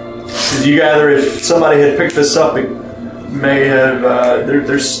 Because you either, if somebody had picked this up, it may have.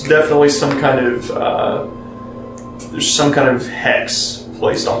 There's definitely some kind of hex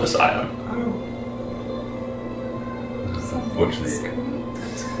placed on this item. Unfortunately,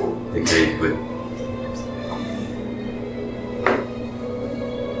 agreed with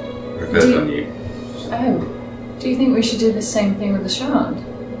fed on you. Oh. Do you think we should do the same thing with the shard?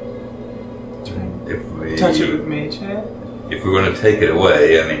 If we Touch it with mage hand. If we're going to take it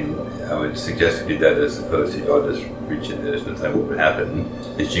away, I mean, I would suggest we do that as opposed to y'all just reaching this. But then what would happen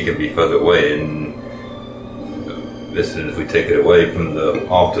is she can be further away and listen. If we take it away from the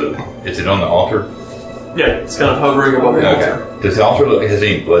altar, is it on the altar? Yeah, it's kind of hovering above the altar. Okay. Does the altar look has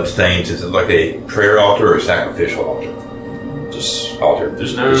any blood stains? Is it like a prayer altar or a sacrificial altar? Just Altar.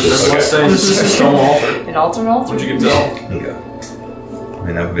 there's no blood stains. It's just a stone altar. An altar, What you can tell. Okay. I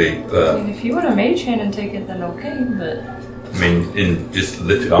mean, that would be. I mean, if you want to mage hand and take it, then okay, but I mean, and just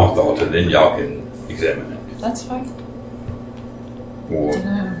lift it off the altar, then y'all can examine it. that's fine. Or,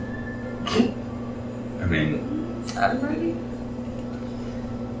 No. I mean, I'm ready.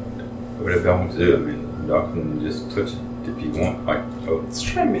 whatever y'all want to do. I mean, y'all can just touch it if you want. Like, oh, Let's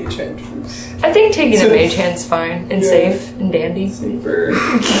try mage hand first. I think taking a mage hand's fine and safe and dandy. Safer.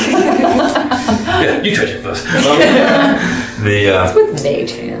 yeah, you touch it first. It's with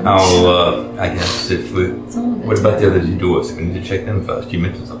mage hand. I'll, I guess if we. It's all What about the other two doors? We need to check them first. You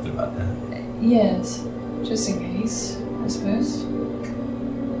mentioned something about that. Yes. Just in case, I suppose.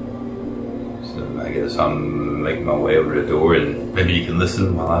 So I guess I'll make my way over to the door and maybe you can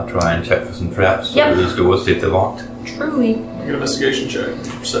listen while I try and check for some traps Yep. over those doors, see if they're locked. Truly. Make an investigation check,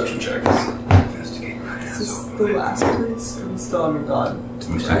 perception check. Investigate. Is this the last place? Or we still haven't gone?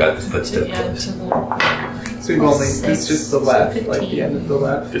 We still got the footstep Yeah, place. to the... So we've only, it's just the left, like the end of the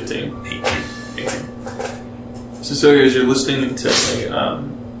left. 15. 18. 18. Cecilia, as you're listening intently,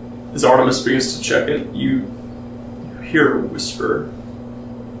 as Artemis begins to check it, you hear a whisper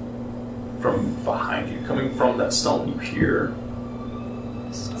from behind you, coming from that stone. You hear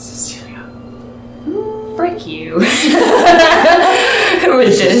Cecilia. Break you.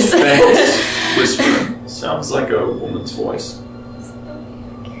 Witches. Faint whisper. Sounds like a woman's voice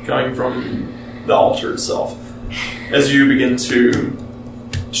coming from the altar itself. As you begin to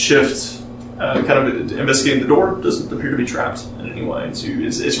shift, kind of investigating the door, doesn't appear to be trapped in any way.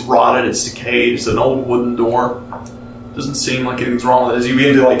 It's rotted, it's decayed, it's an old wooden door. Doesn't seem like anything's wrong with it. As you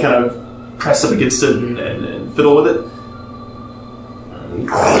begin to like kind of press up against it and fiddle with it,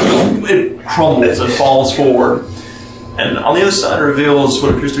 it crumbles and falls forward. And on the other side reveals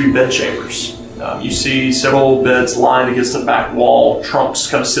what appears to be bed chambers. You see several beds lined against a back wall, trunks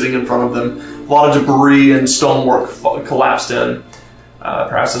kind of sitting in front of them. A lot of debris and stonework collapsed in.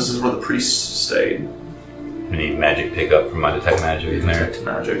 Perhaps this is where the priests stayed. Any magic pickup from my detect magic in there? Detect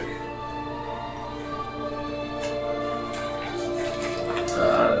magic.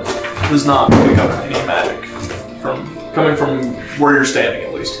 Does not pick up any magic coming from where you're standing,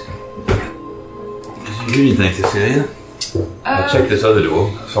 at least. Did you hear anything, Cecilia? I checked this other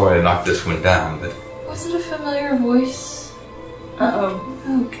door. Sorry I knocked this one down, but Was it a familiar voice?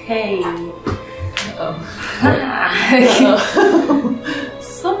 Uh-oh. Okay. Uh-oh.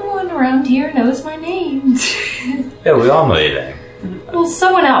 Someone around here knows my name. yeah, we all know your name. Well,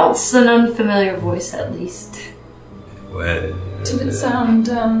 someone else, an unfamiliar voice at least. Well, Did it sound,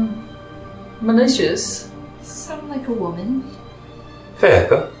 malicious? Sound like a woman.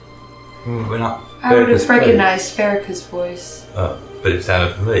 Farrakha. We're not. I would Farrakha's have recognized Farrakha's voice. Oh, but it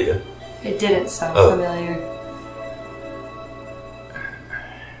sounded familiar. It didn't sound familiar.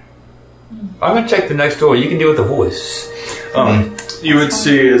 I'm gonna check the next door. You can deal with the voice. You would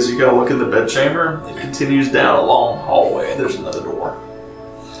see as you go look in the bedchamber, it continues down a long hallway. There's another door.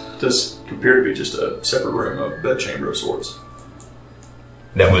 Does appear to be just a separate room, a bedchamber of sorts.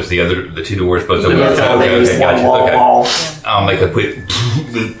 That was the two doors both open. That's all Okay, they use, okay, one gotcha. long Okay. hall. I'll make a quick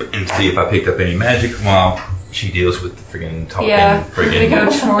loop and see if I picked up any magic while she deals with the friggin' talking Yeah, we're gonna go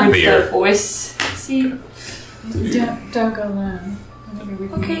friggin' towards beer. that voice. See? Don't go alone. I think we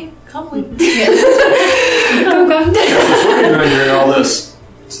can- Okay, come with me. Don't come What are you doing during all this?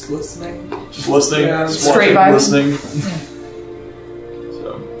 Just listening. Just listening? Yeah. Just Straight watching, vibe. listening.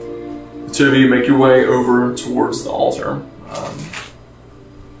 So, the two of you make your way over towards the altar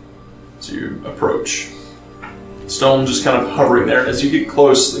to approach. Stone just kind of hovering there. As you get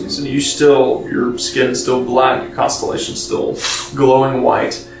close, like I said, your skin's still black, your constellation's still glowing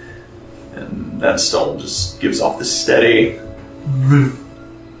white, and that stone just gives off this steady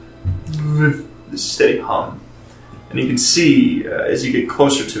hum. And you can see, as you get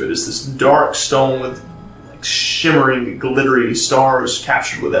closer to it, is this dark stone with like shimmering, glittery stars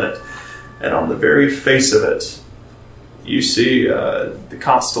captured within it. And on the very face of it, you see the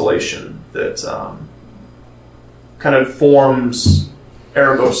constellation that kind of forms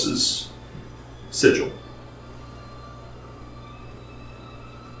Erebos' sigil.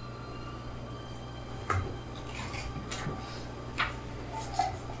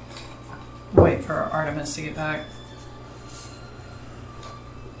 for Artemis to get back.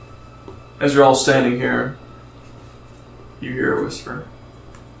 As you're all standing here, you hear a whisper.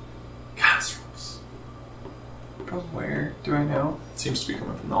 Casseroles. From where? Do I know? It seems to be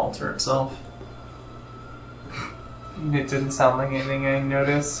coming from the altar itself. It didn't sound like anything I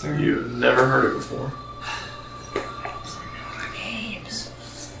noticed. Or... You've never heard it before.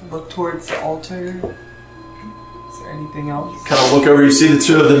 Look towards the altar. Is there anything else? Kind of look over, you see the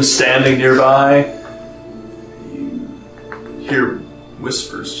two of them standing nearby. You hear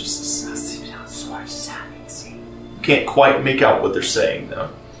whispers, just you can't quite make out what they're saying though.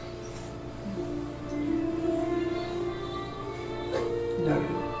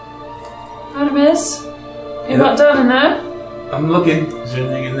 Noted. Artemis, you're not done in there? I'm looking. Is there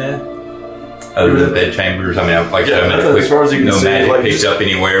anything in there? Other than the bed chambers? I mean, like Yeah, I made a as quick, far as you can no see, magic like, picked just- up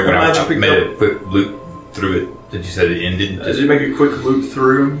anywhere. When no I magic picked made up. a quick loop through it. Did you say it ended? As you make a quick loop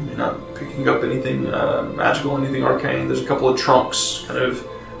through, you're not picking up anything magical, anything arcane. There's a couple of trunks kind of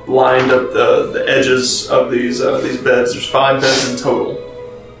lined up the edges of these beds. There's 5 beds in total.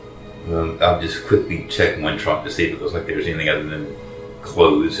 Well, I'll just quickly check one trunk to see if it looks like there's anything other than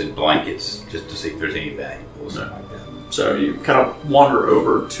clothes and blankets, just to see if there's any valuables, something like that. So you kind of wander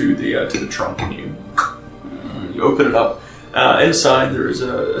over to the trunk and you open it up. Inside there is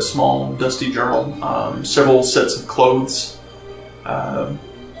a small dusty journal, several sets of clothes, another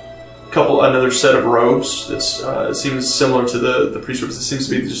set of robes. That's it seems similar to the priest robes. It seems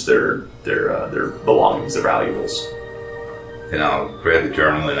to be just their belongings, their valuables. Then I'll grab the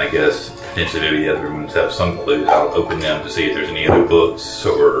journal and I guess potentially maybe the other ones have some clues. I'll open them to see if there's any other books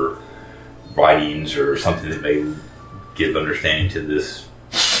or writings or something that may give understanding to this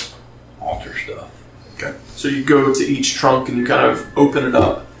altar stuff. Okay. So you go to each trunk and you kind of open it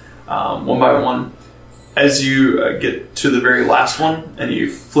up one by one. As you get to the very last one and you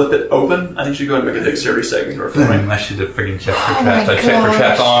flip it open, I need you to go ahead and make a dexterity saving throw for me. I should have freaking checked for Oh traps. my I checked for gosh.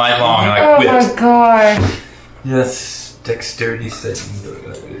 traps all night long and I Oh quit. my god. Yes, dexterity saving.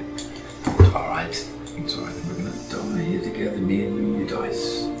 Alright. It's alright. We're gonna die here together, me and you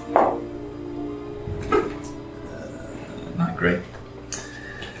dice. Not great.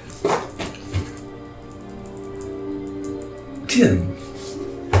 10.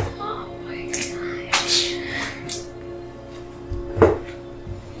 Oh my gosh.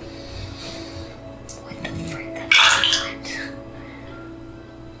 What the frick?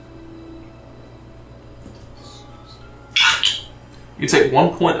 You take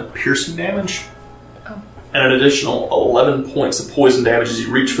 1 point of piercing damage and an additional 11 points of poison damage as you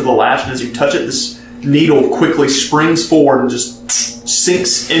reach for the latch, and as you touch it, this needle quickly springs forward and just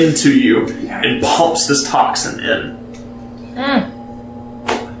sinks into you and pumps this toxin in.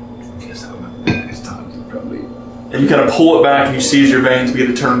 Guess it's time to probably. And you kind of pull it back and you see as your veins begin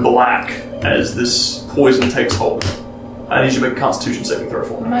to turn black as this poison takes hold. I need you to make a constitution saving throw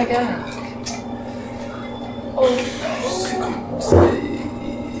for Oh me. my god.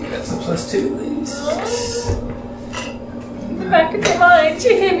 That's a +2 at least. In the back of your mind,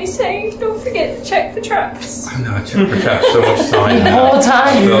 you hear me saying, don't forget to check for traps. I know, I checked for traps so much time. The whole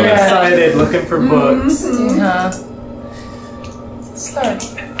time. Well, Yeah. Excited, looking for books. Yeah. Start.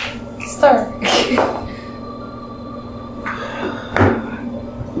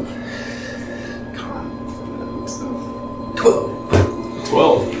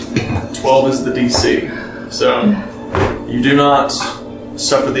 12 is the DC. So you do not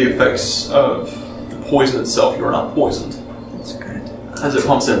suffer the effects of the poison itself. You are not poisoned. That's good. As it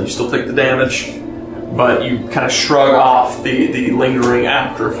pumps in, you still take the damage, but you kind of shrug off the lingering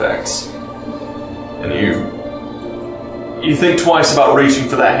after effects. And you think twice about reaching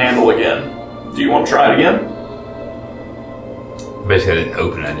for that handle again. Do you want to try it again? Basically, I didn't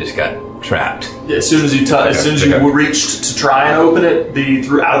open it, I just got trapped. Yeah, as soon as you reached to try and open it,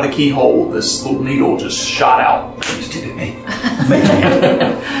 out of the keyhole, this little needle just shot out. Just did it, me.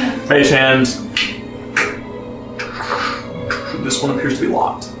 Mage hand. This one appears to be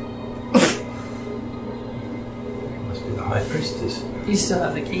locked. Must be the High Priestess. You still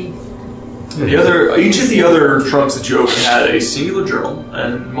have the key. Each of the other trunks that you opened had a singular journal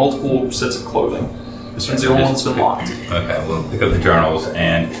and multiple sets of clothing. This one's the only one that's been locked. Okay, we'll pick up the journals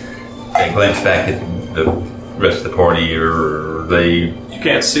and glance back at the rest of the party, or they... You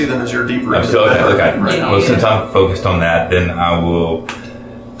can't see them as you're deeper I'm into still, the okay, bed okay. right now. Well, since I'm focused on that, then I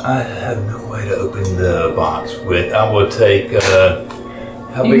have no way to open the box with. I will take,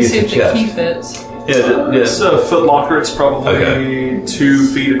 how You big can is see the if the chest? key fits. It's a foot locker. It's probably Okay. 2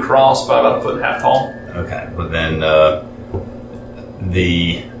 feet across by about a foot and a half tall. Okay, well then,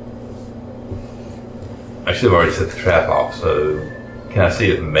 I should have already set the trap off, so Can I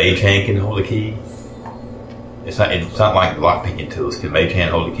see if Mage Hand can hold the key? It's not like lockpicking tools. Can Mage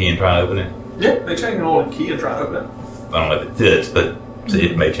Hand hold the key and try to open it? Yeah, they try and hold a key and try to open it. I don't know if it fits, but see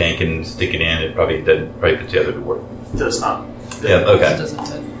if Mage Hand can stick it in. It probably doesn't. Probably fits the other door. It does not. Yeah. It Okay. doesn't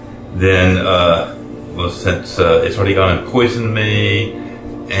fit. Then, well, since it's already gone and poisoned me,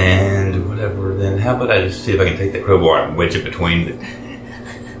 and whatever, then how about I just see if I can take the crowbar and wedge it between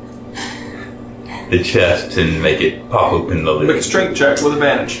the chest and make it pop open the lid. Make a strength check with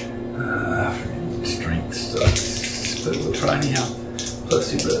advantage. Strength sucks, but we'll try anyhow.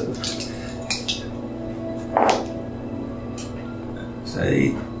 Plus 2 brothers.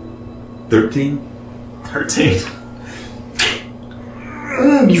 Say 13. 13.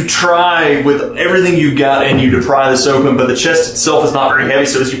 You try with everything you've got in you to pry this open, but the chest itself is not very heavy,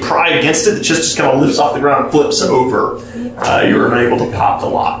 so as you pry against it, the chest just kind of lifts off the ground and flips over. You're unable to pop the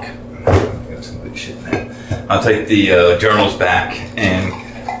lock. Got some good shit, man. I'll take the journals back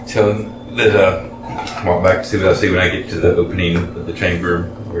and tell them that walk back to see what I see when I get to the opening of the chamber,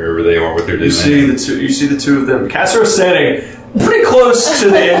 wherever they are, what they're doing. You see the two of them. Castro is standing pretty close to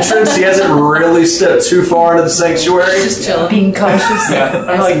the entrance. He hasn't really stepped too far into the sanctuary. Just chilling. Being cautious. Yeah,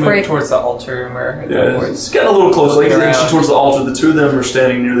 I like Break. move towards the altar and where Yeah, the it's getting a little close. Like Looking he's around. towards the altar. The two of them are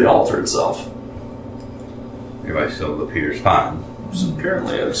standing near the altar itself. Everybody still appears fine.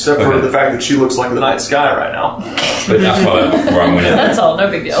 Apparently, except for Okay. the fact that she looks like the night sky right now. But that's where I went in. That's all, no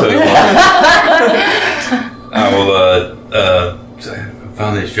big deal. So I will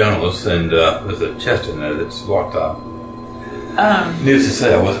find these journals, and there's a chest in there that's locked up. Needless to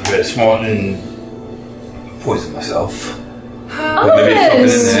say, I wasn't very smart and poisoned myself. But maybe it's something in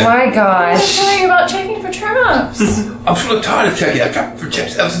Alice! there. My I was gosh. telling you about checking for traps. I'm so tired of checking. I've tried for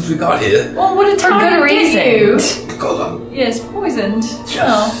checks ever since we got here. Well, what did For time good get you? reason. Because I'm. Yes, poisoned.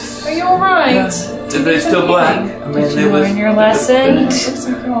 Oh, are you alright? Did they still black? I mean, Did you learn your lesson? Looks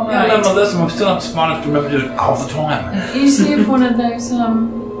like you're I alright. learned my lesson. I'm still not smart enough to remember to do it all the time. You see if one of those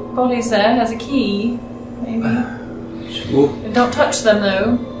bodies there has a key, maybe. Well, Don't touch them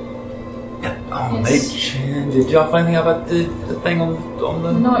though. oh, Yes. Mage, did y'all find anything about the thing on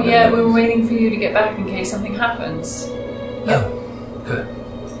the... Not yet. We were waiting for you to get back in case something happens. Oh, good.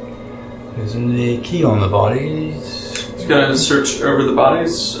 Is there any key on the bodies? He's going to search over the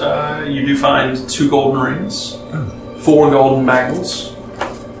bodies. You do find 2 golden rings, 4 golden bangles.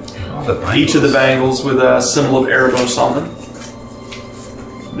 Oh, the Each of the bangles with a symbol of Erebos on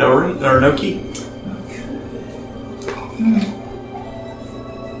them. No ring or no key.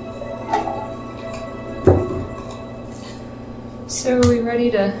 So are we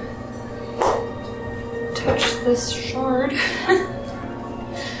ready to touch this shard?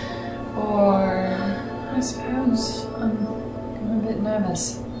 Or I suppose I'm a bit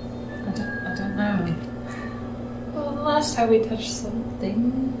nervous. I don't know. Well, the last time we touched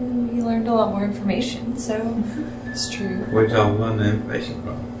something, we learned a lot more information, so it's true. Where'd y'all learn the information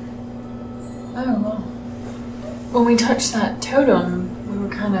from? Oh, well. When we touched that totem, we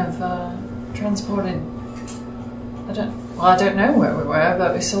were kind of transported. I don't know where we were,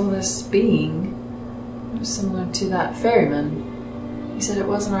 but we saw this being. It was similar to that ferryman. He said it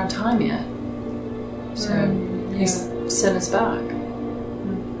wasn't our time yet. So he sent us back.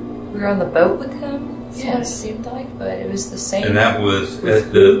 We were on the boat with him. That's what it Yes. seemed like, but it was the same. And that was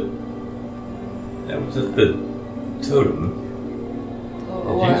at the... That was at the totem. a Did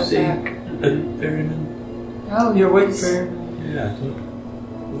you while see back. the ferryman? Oh, You're it waiting was for. Yeah.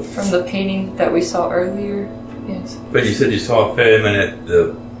 from the painting that we saw earlier. Yes. But you said you saw a ferryman at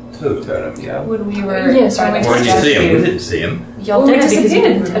the totem. Yeah. When we were Yes, by when the we Where did you see him? We statue. didn't see him. Y'all Well, we did it because you disappeared,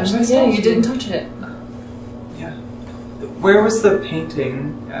 didn't touch the remember? Yeah, you statue. didn't touch it. Yeah. Where was the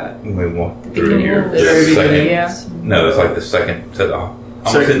painting at? When we walked The through beginning here. of The the very second. beginning. Yeah. No, it's like the second set off.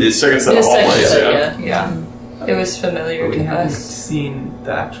 Second set of Yes, second hallways, set, yeah. Yeah. It was familiar We to haven't us. seen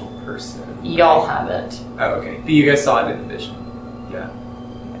the actual person. Y'all haven't. Oh, okay. But you guys saw it in the vision. Yeah.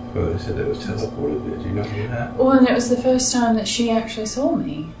 Well, they said it was teleported. Did you know that? Well, and it was the first time that she actually saw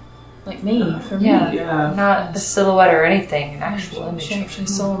me. Like me, for Yeah. me. Yeah. Not the silhouette or anything, an actual image. She actually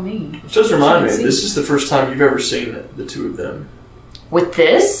saw me. Which does remind me, Can't see. this is the first time you've ever seen the 2 of them. With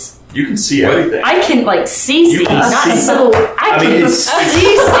this, You can see What? everything. I can like see, You can not see. silhouette. I I mean, can it's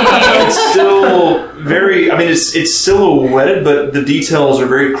see. still very. I mean, it's silhouetted, but the details are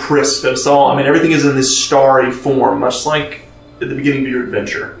very crisp. It's all. I mean, everything is in this starry form, much like at the beginning of your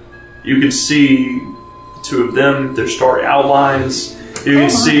adventure. You can see the 2 of them, their starry outlines. You can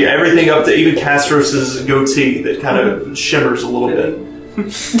see everything up to even Castros's goatee that kind of shimmers a little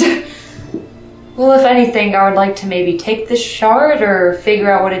bit. Well, if anything, I would like to maybe take this shard or figure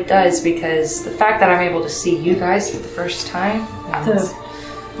out what it does, because the fact that I'm able to see you guys for the first time The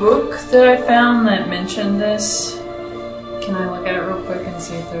book that I found that mentioned this, can I look at it real quick and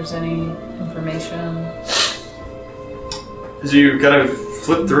see if there's any information? As you kind of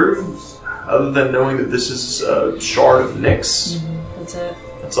flip through, other than knowing that this is a shard of Nyx, That's it.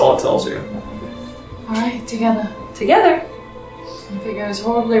 that's all it tells you. Alright, together. Together. If it goes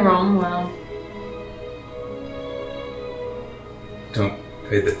horribly wrong, well, Don't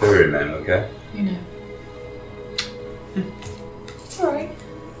pay the ferryman, okay? you know. It's alright.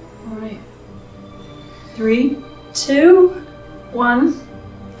 Alright. 3, 2. 1.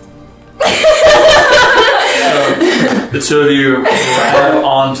 The two of you grab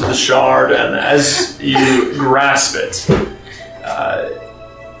onto the shard, and as you grasp it,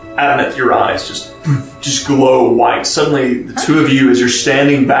 Adamant, your eyes just glow white. Suddenly, the two of you, as you're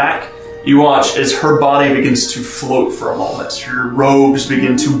standing back, you watch as her body begins to float for a moment. Your robes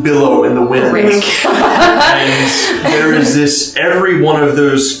begin to billow in the wind. And there is this, every one of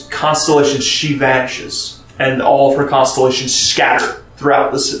those constellations, she vanishes. And all of her constellations scatter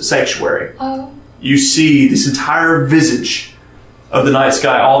throughout the sanctuary. Oh. You see this entire visage of the night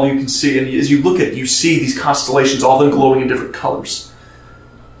sky. All you can see, and as you look at it, you see these constellations, all of them glowing in different colors.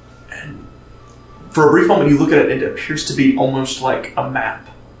 And for a brief moment, you look at it, and it appears to be almost like a map.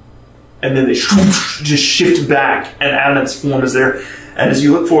 And then they just shift back, and Adamant's form is there. And as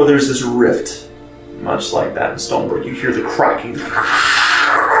you look forward, there's this rift, much like that in Stoneberg. You hear the cracking.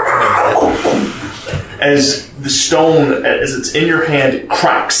 As the stone, as it's in your hand, it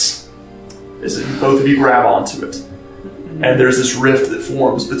cracks. As both of you grab onto it. And there's this rift that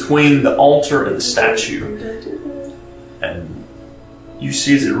forms between the altar and the statue. And you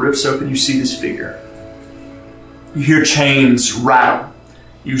see as it rips open, you see this figure. You hear chains rattle.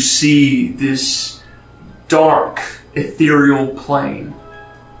 You see this dark, ethereal plane.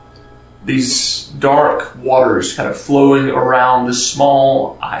 These dark waters kind of flowing around this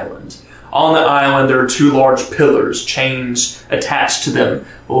small island. On the island, there are two large pillars, chains attached to them,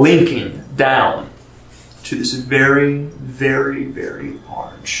 linking down to this very, very, very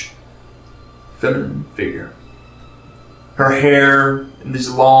large feminine figure. Her hair in these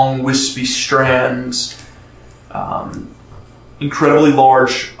long, wispy strands, incredibly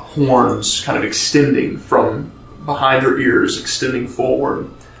large horns kind of extending from behind her ears, extending forward.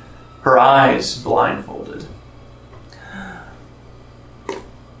 Her eyes blindfolded.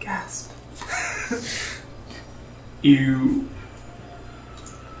 Gasp. You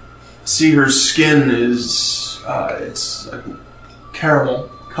see her skin is it's a caramel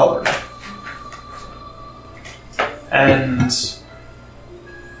color, and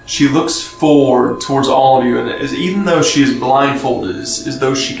she looks forward towards all of you, and even though she is blindfolded, as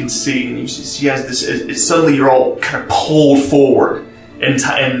though she can see, and you see she has this. It's suddenly you're all kind of pulled forward in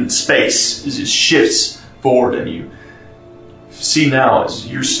space as it shifts forward, and you see now as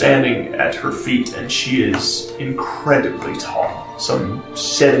you're standing at her feet, and she is incredibly tall, some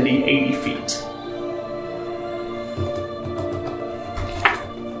 70, 80 feet.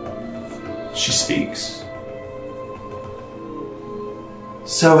 She speaks.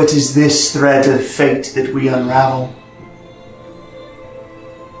 So it is this thread of fate that we unravel.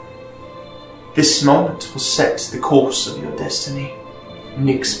 This moment will set the course of your destiny,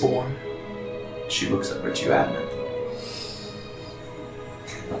 Nyxborn. She looks up at you, Adamant.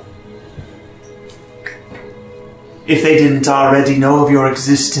 If they didn't already know of your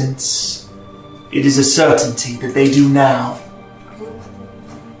existence, it is a certainty that they do now.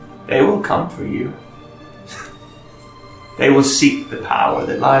 They will come for you. They will seek the power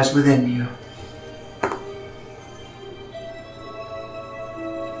that lies within you.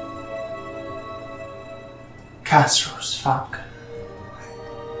 Kasros Falcon.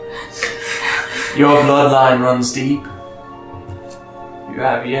 Your bloodline runs deep. You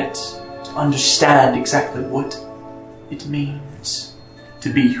have yet to understand exactly what it means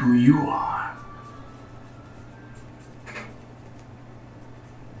to be who you are.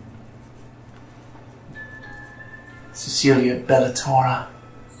 Cecilia Bellatora.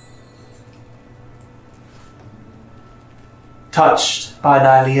 Touched by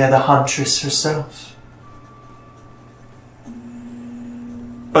Nylea the Huntress herself.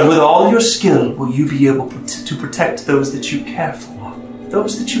 But with all your skill, will you be able to protect those that you care for,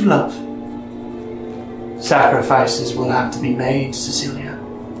 those that you love? Sacrifices will have to be made, Cecilia.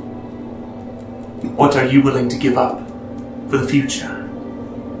 What are you willing to give up for the future?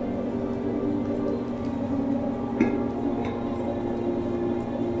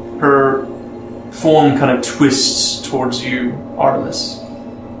 Her form kind of twists towards you, Artemis.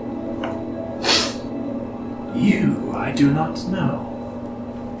 You, I do not know.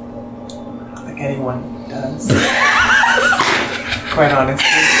 I don't think anyone does. Quite honestly.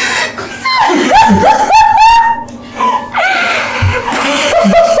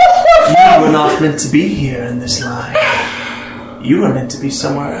 You were not meant to be here in this line. You were meant to be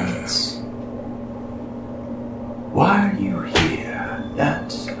somewhere else. Why are you here?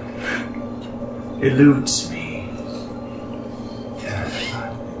 That eludes me. Yeah, I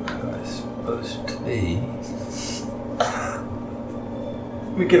was supposed to be.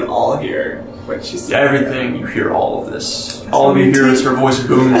 We can all hear what she said. Everything, you hear all of this. All of you hear as her voice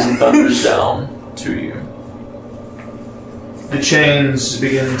booms and thunders down to you. The chains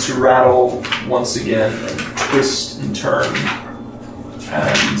begin to rattle once again and twist and turn.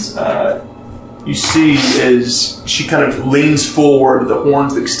 And you see as she kind of leans forward, the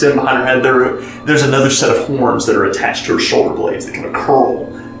horns that extend behind her head, there's another set of horns that are attached to her shoulder blades that kind of curl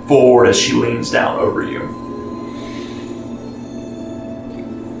forward as she leans down over you.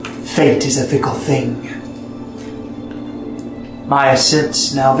 Fate is a fickle thing. My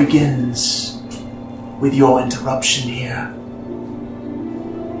ascent now begins with your interruption here.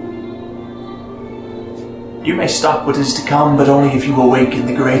 You may stop what is to come, but only if you awaken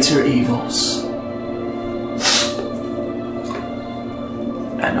the greater evils.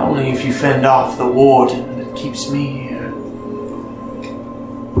 And only if you fend off the warden that keeps me here.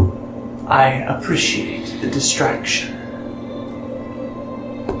 I appreciate the distraction.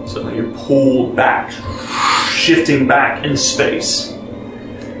 Suddenly you're pulled back, shifting back in space.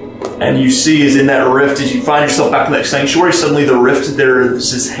 And you see as in that rift, as you find yourself back in that sanctuary, suddenly the rift,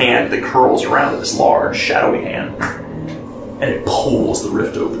 there's this hand that curls around, this large, shadowy hand. And it pulls the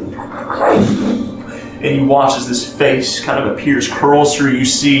rift open. And you watch as this face kind of appears, curls through. You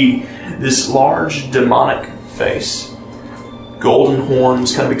see this large, demonic face. Golden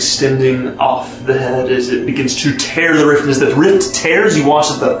horns kind of extending off the head as it begins to tear the rift. And as the rift tears, you watch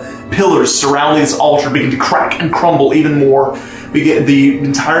as the pillars surrounding this altar begin to crack and crumble even more. The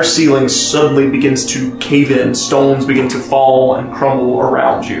entire ceiling suddenly begins to cave in. Stones begin to fall and crumble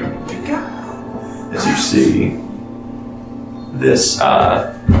around you. As you see this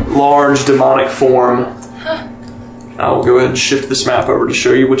large demonic form. I will go ahead and shift this map over to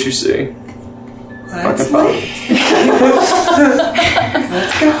show you what you see. Let's I'm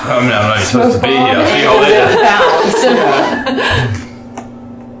not even supposed to be here. I'll see you later.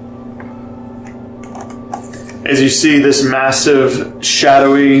 As you see this massive,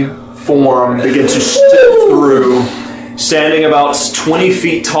 shadowy form begin to step through, standing about 20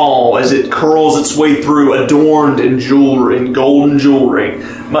 feet tall as it curls its way through, adorned in jewelry, in golden jewelry,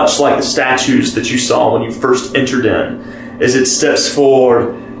 much like the statues that you saw when you first entered in. As it steps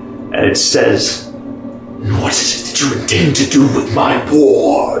forward and it says, "What is it that you intend to do with my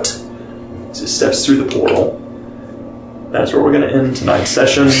ward?" As it steps through the portal. That's where we're going to end tonight's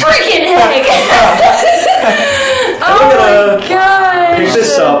session. Freaking heck! Oh my gosh! Pick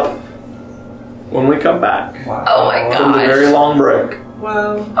this up when we come back Wow. Oh my from the very gosh! long break.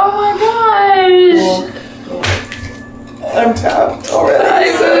 Wow. Oh my gosh! I'm tapped already.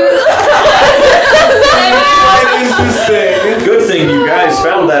 Interesting. Good thing you guys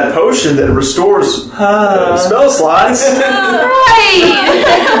found that potion that restores spell slots.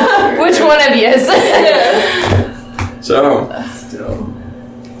 Right! Which one of you? So, Still.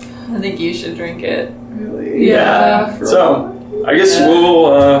 I think you should drink it. Really? yeah. So, I guess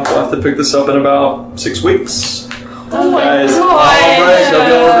we'll have to pick this up in about 6 weeks. Oh my Guys, all gosh! right, so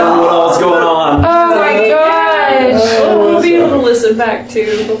you'll remember what all's going on. Oh my gosh! We'll be able to listen back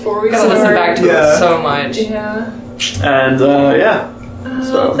to before we Gotta start. listen back to Yeah. it so much. Yeah. And, yeah.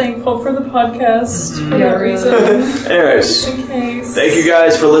 So, Thankful for the podcast for Yeah, that reason. anyways. In case. Thank you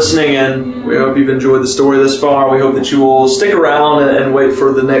guys for listening, and we hope you've enjoyed the story this far. We hope that you will stick around and wait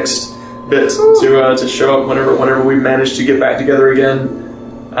for the next bit to show up whenever we manage to get back together again.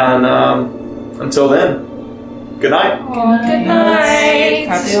 And until then, good night. Good night.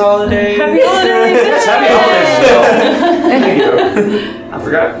 Happy holidays. Happy holidays. Happy holidays. Thank you. I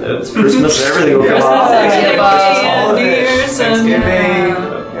forgot it's Christmas and everything will come off. Christmas, New Year's and Thanksgiving.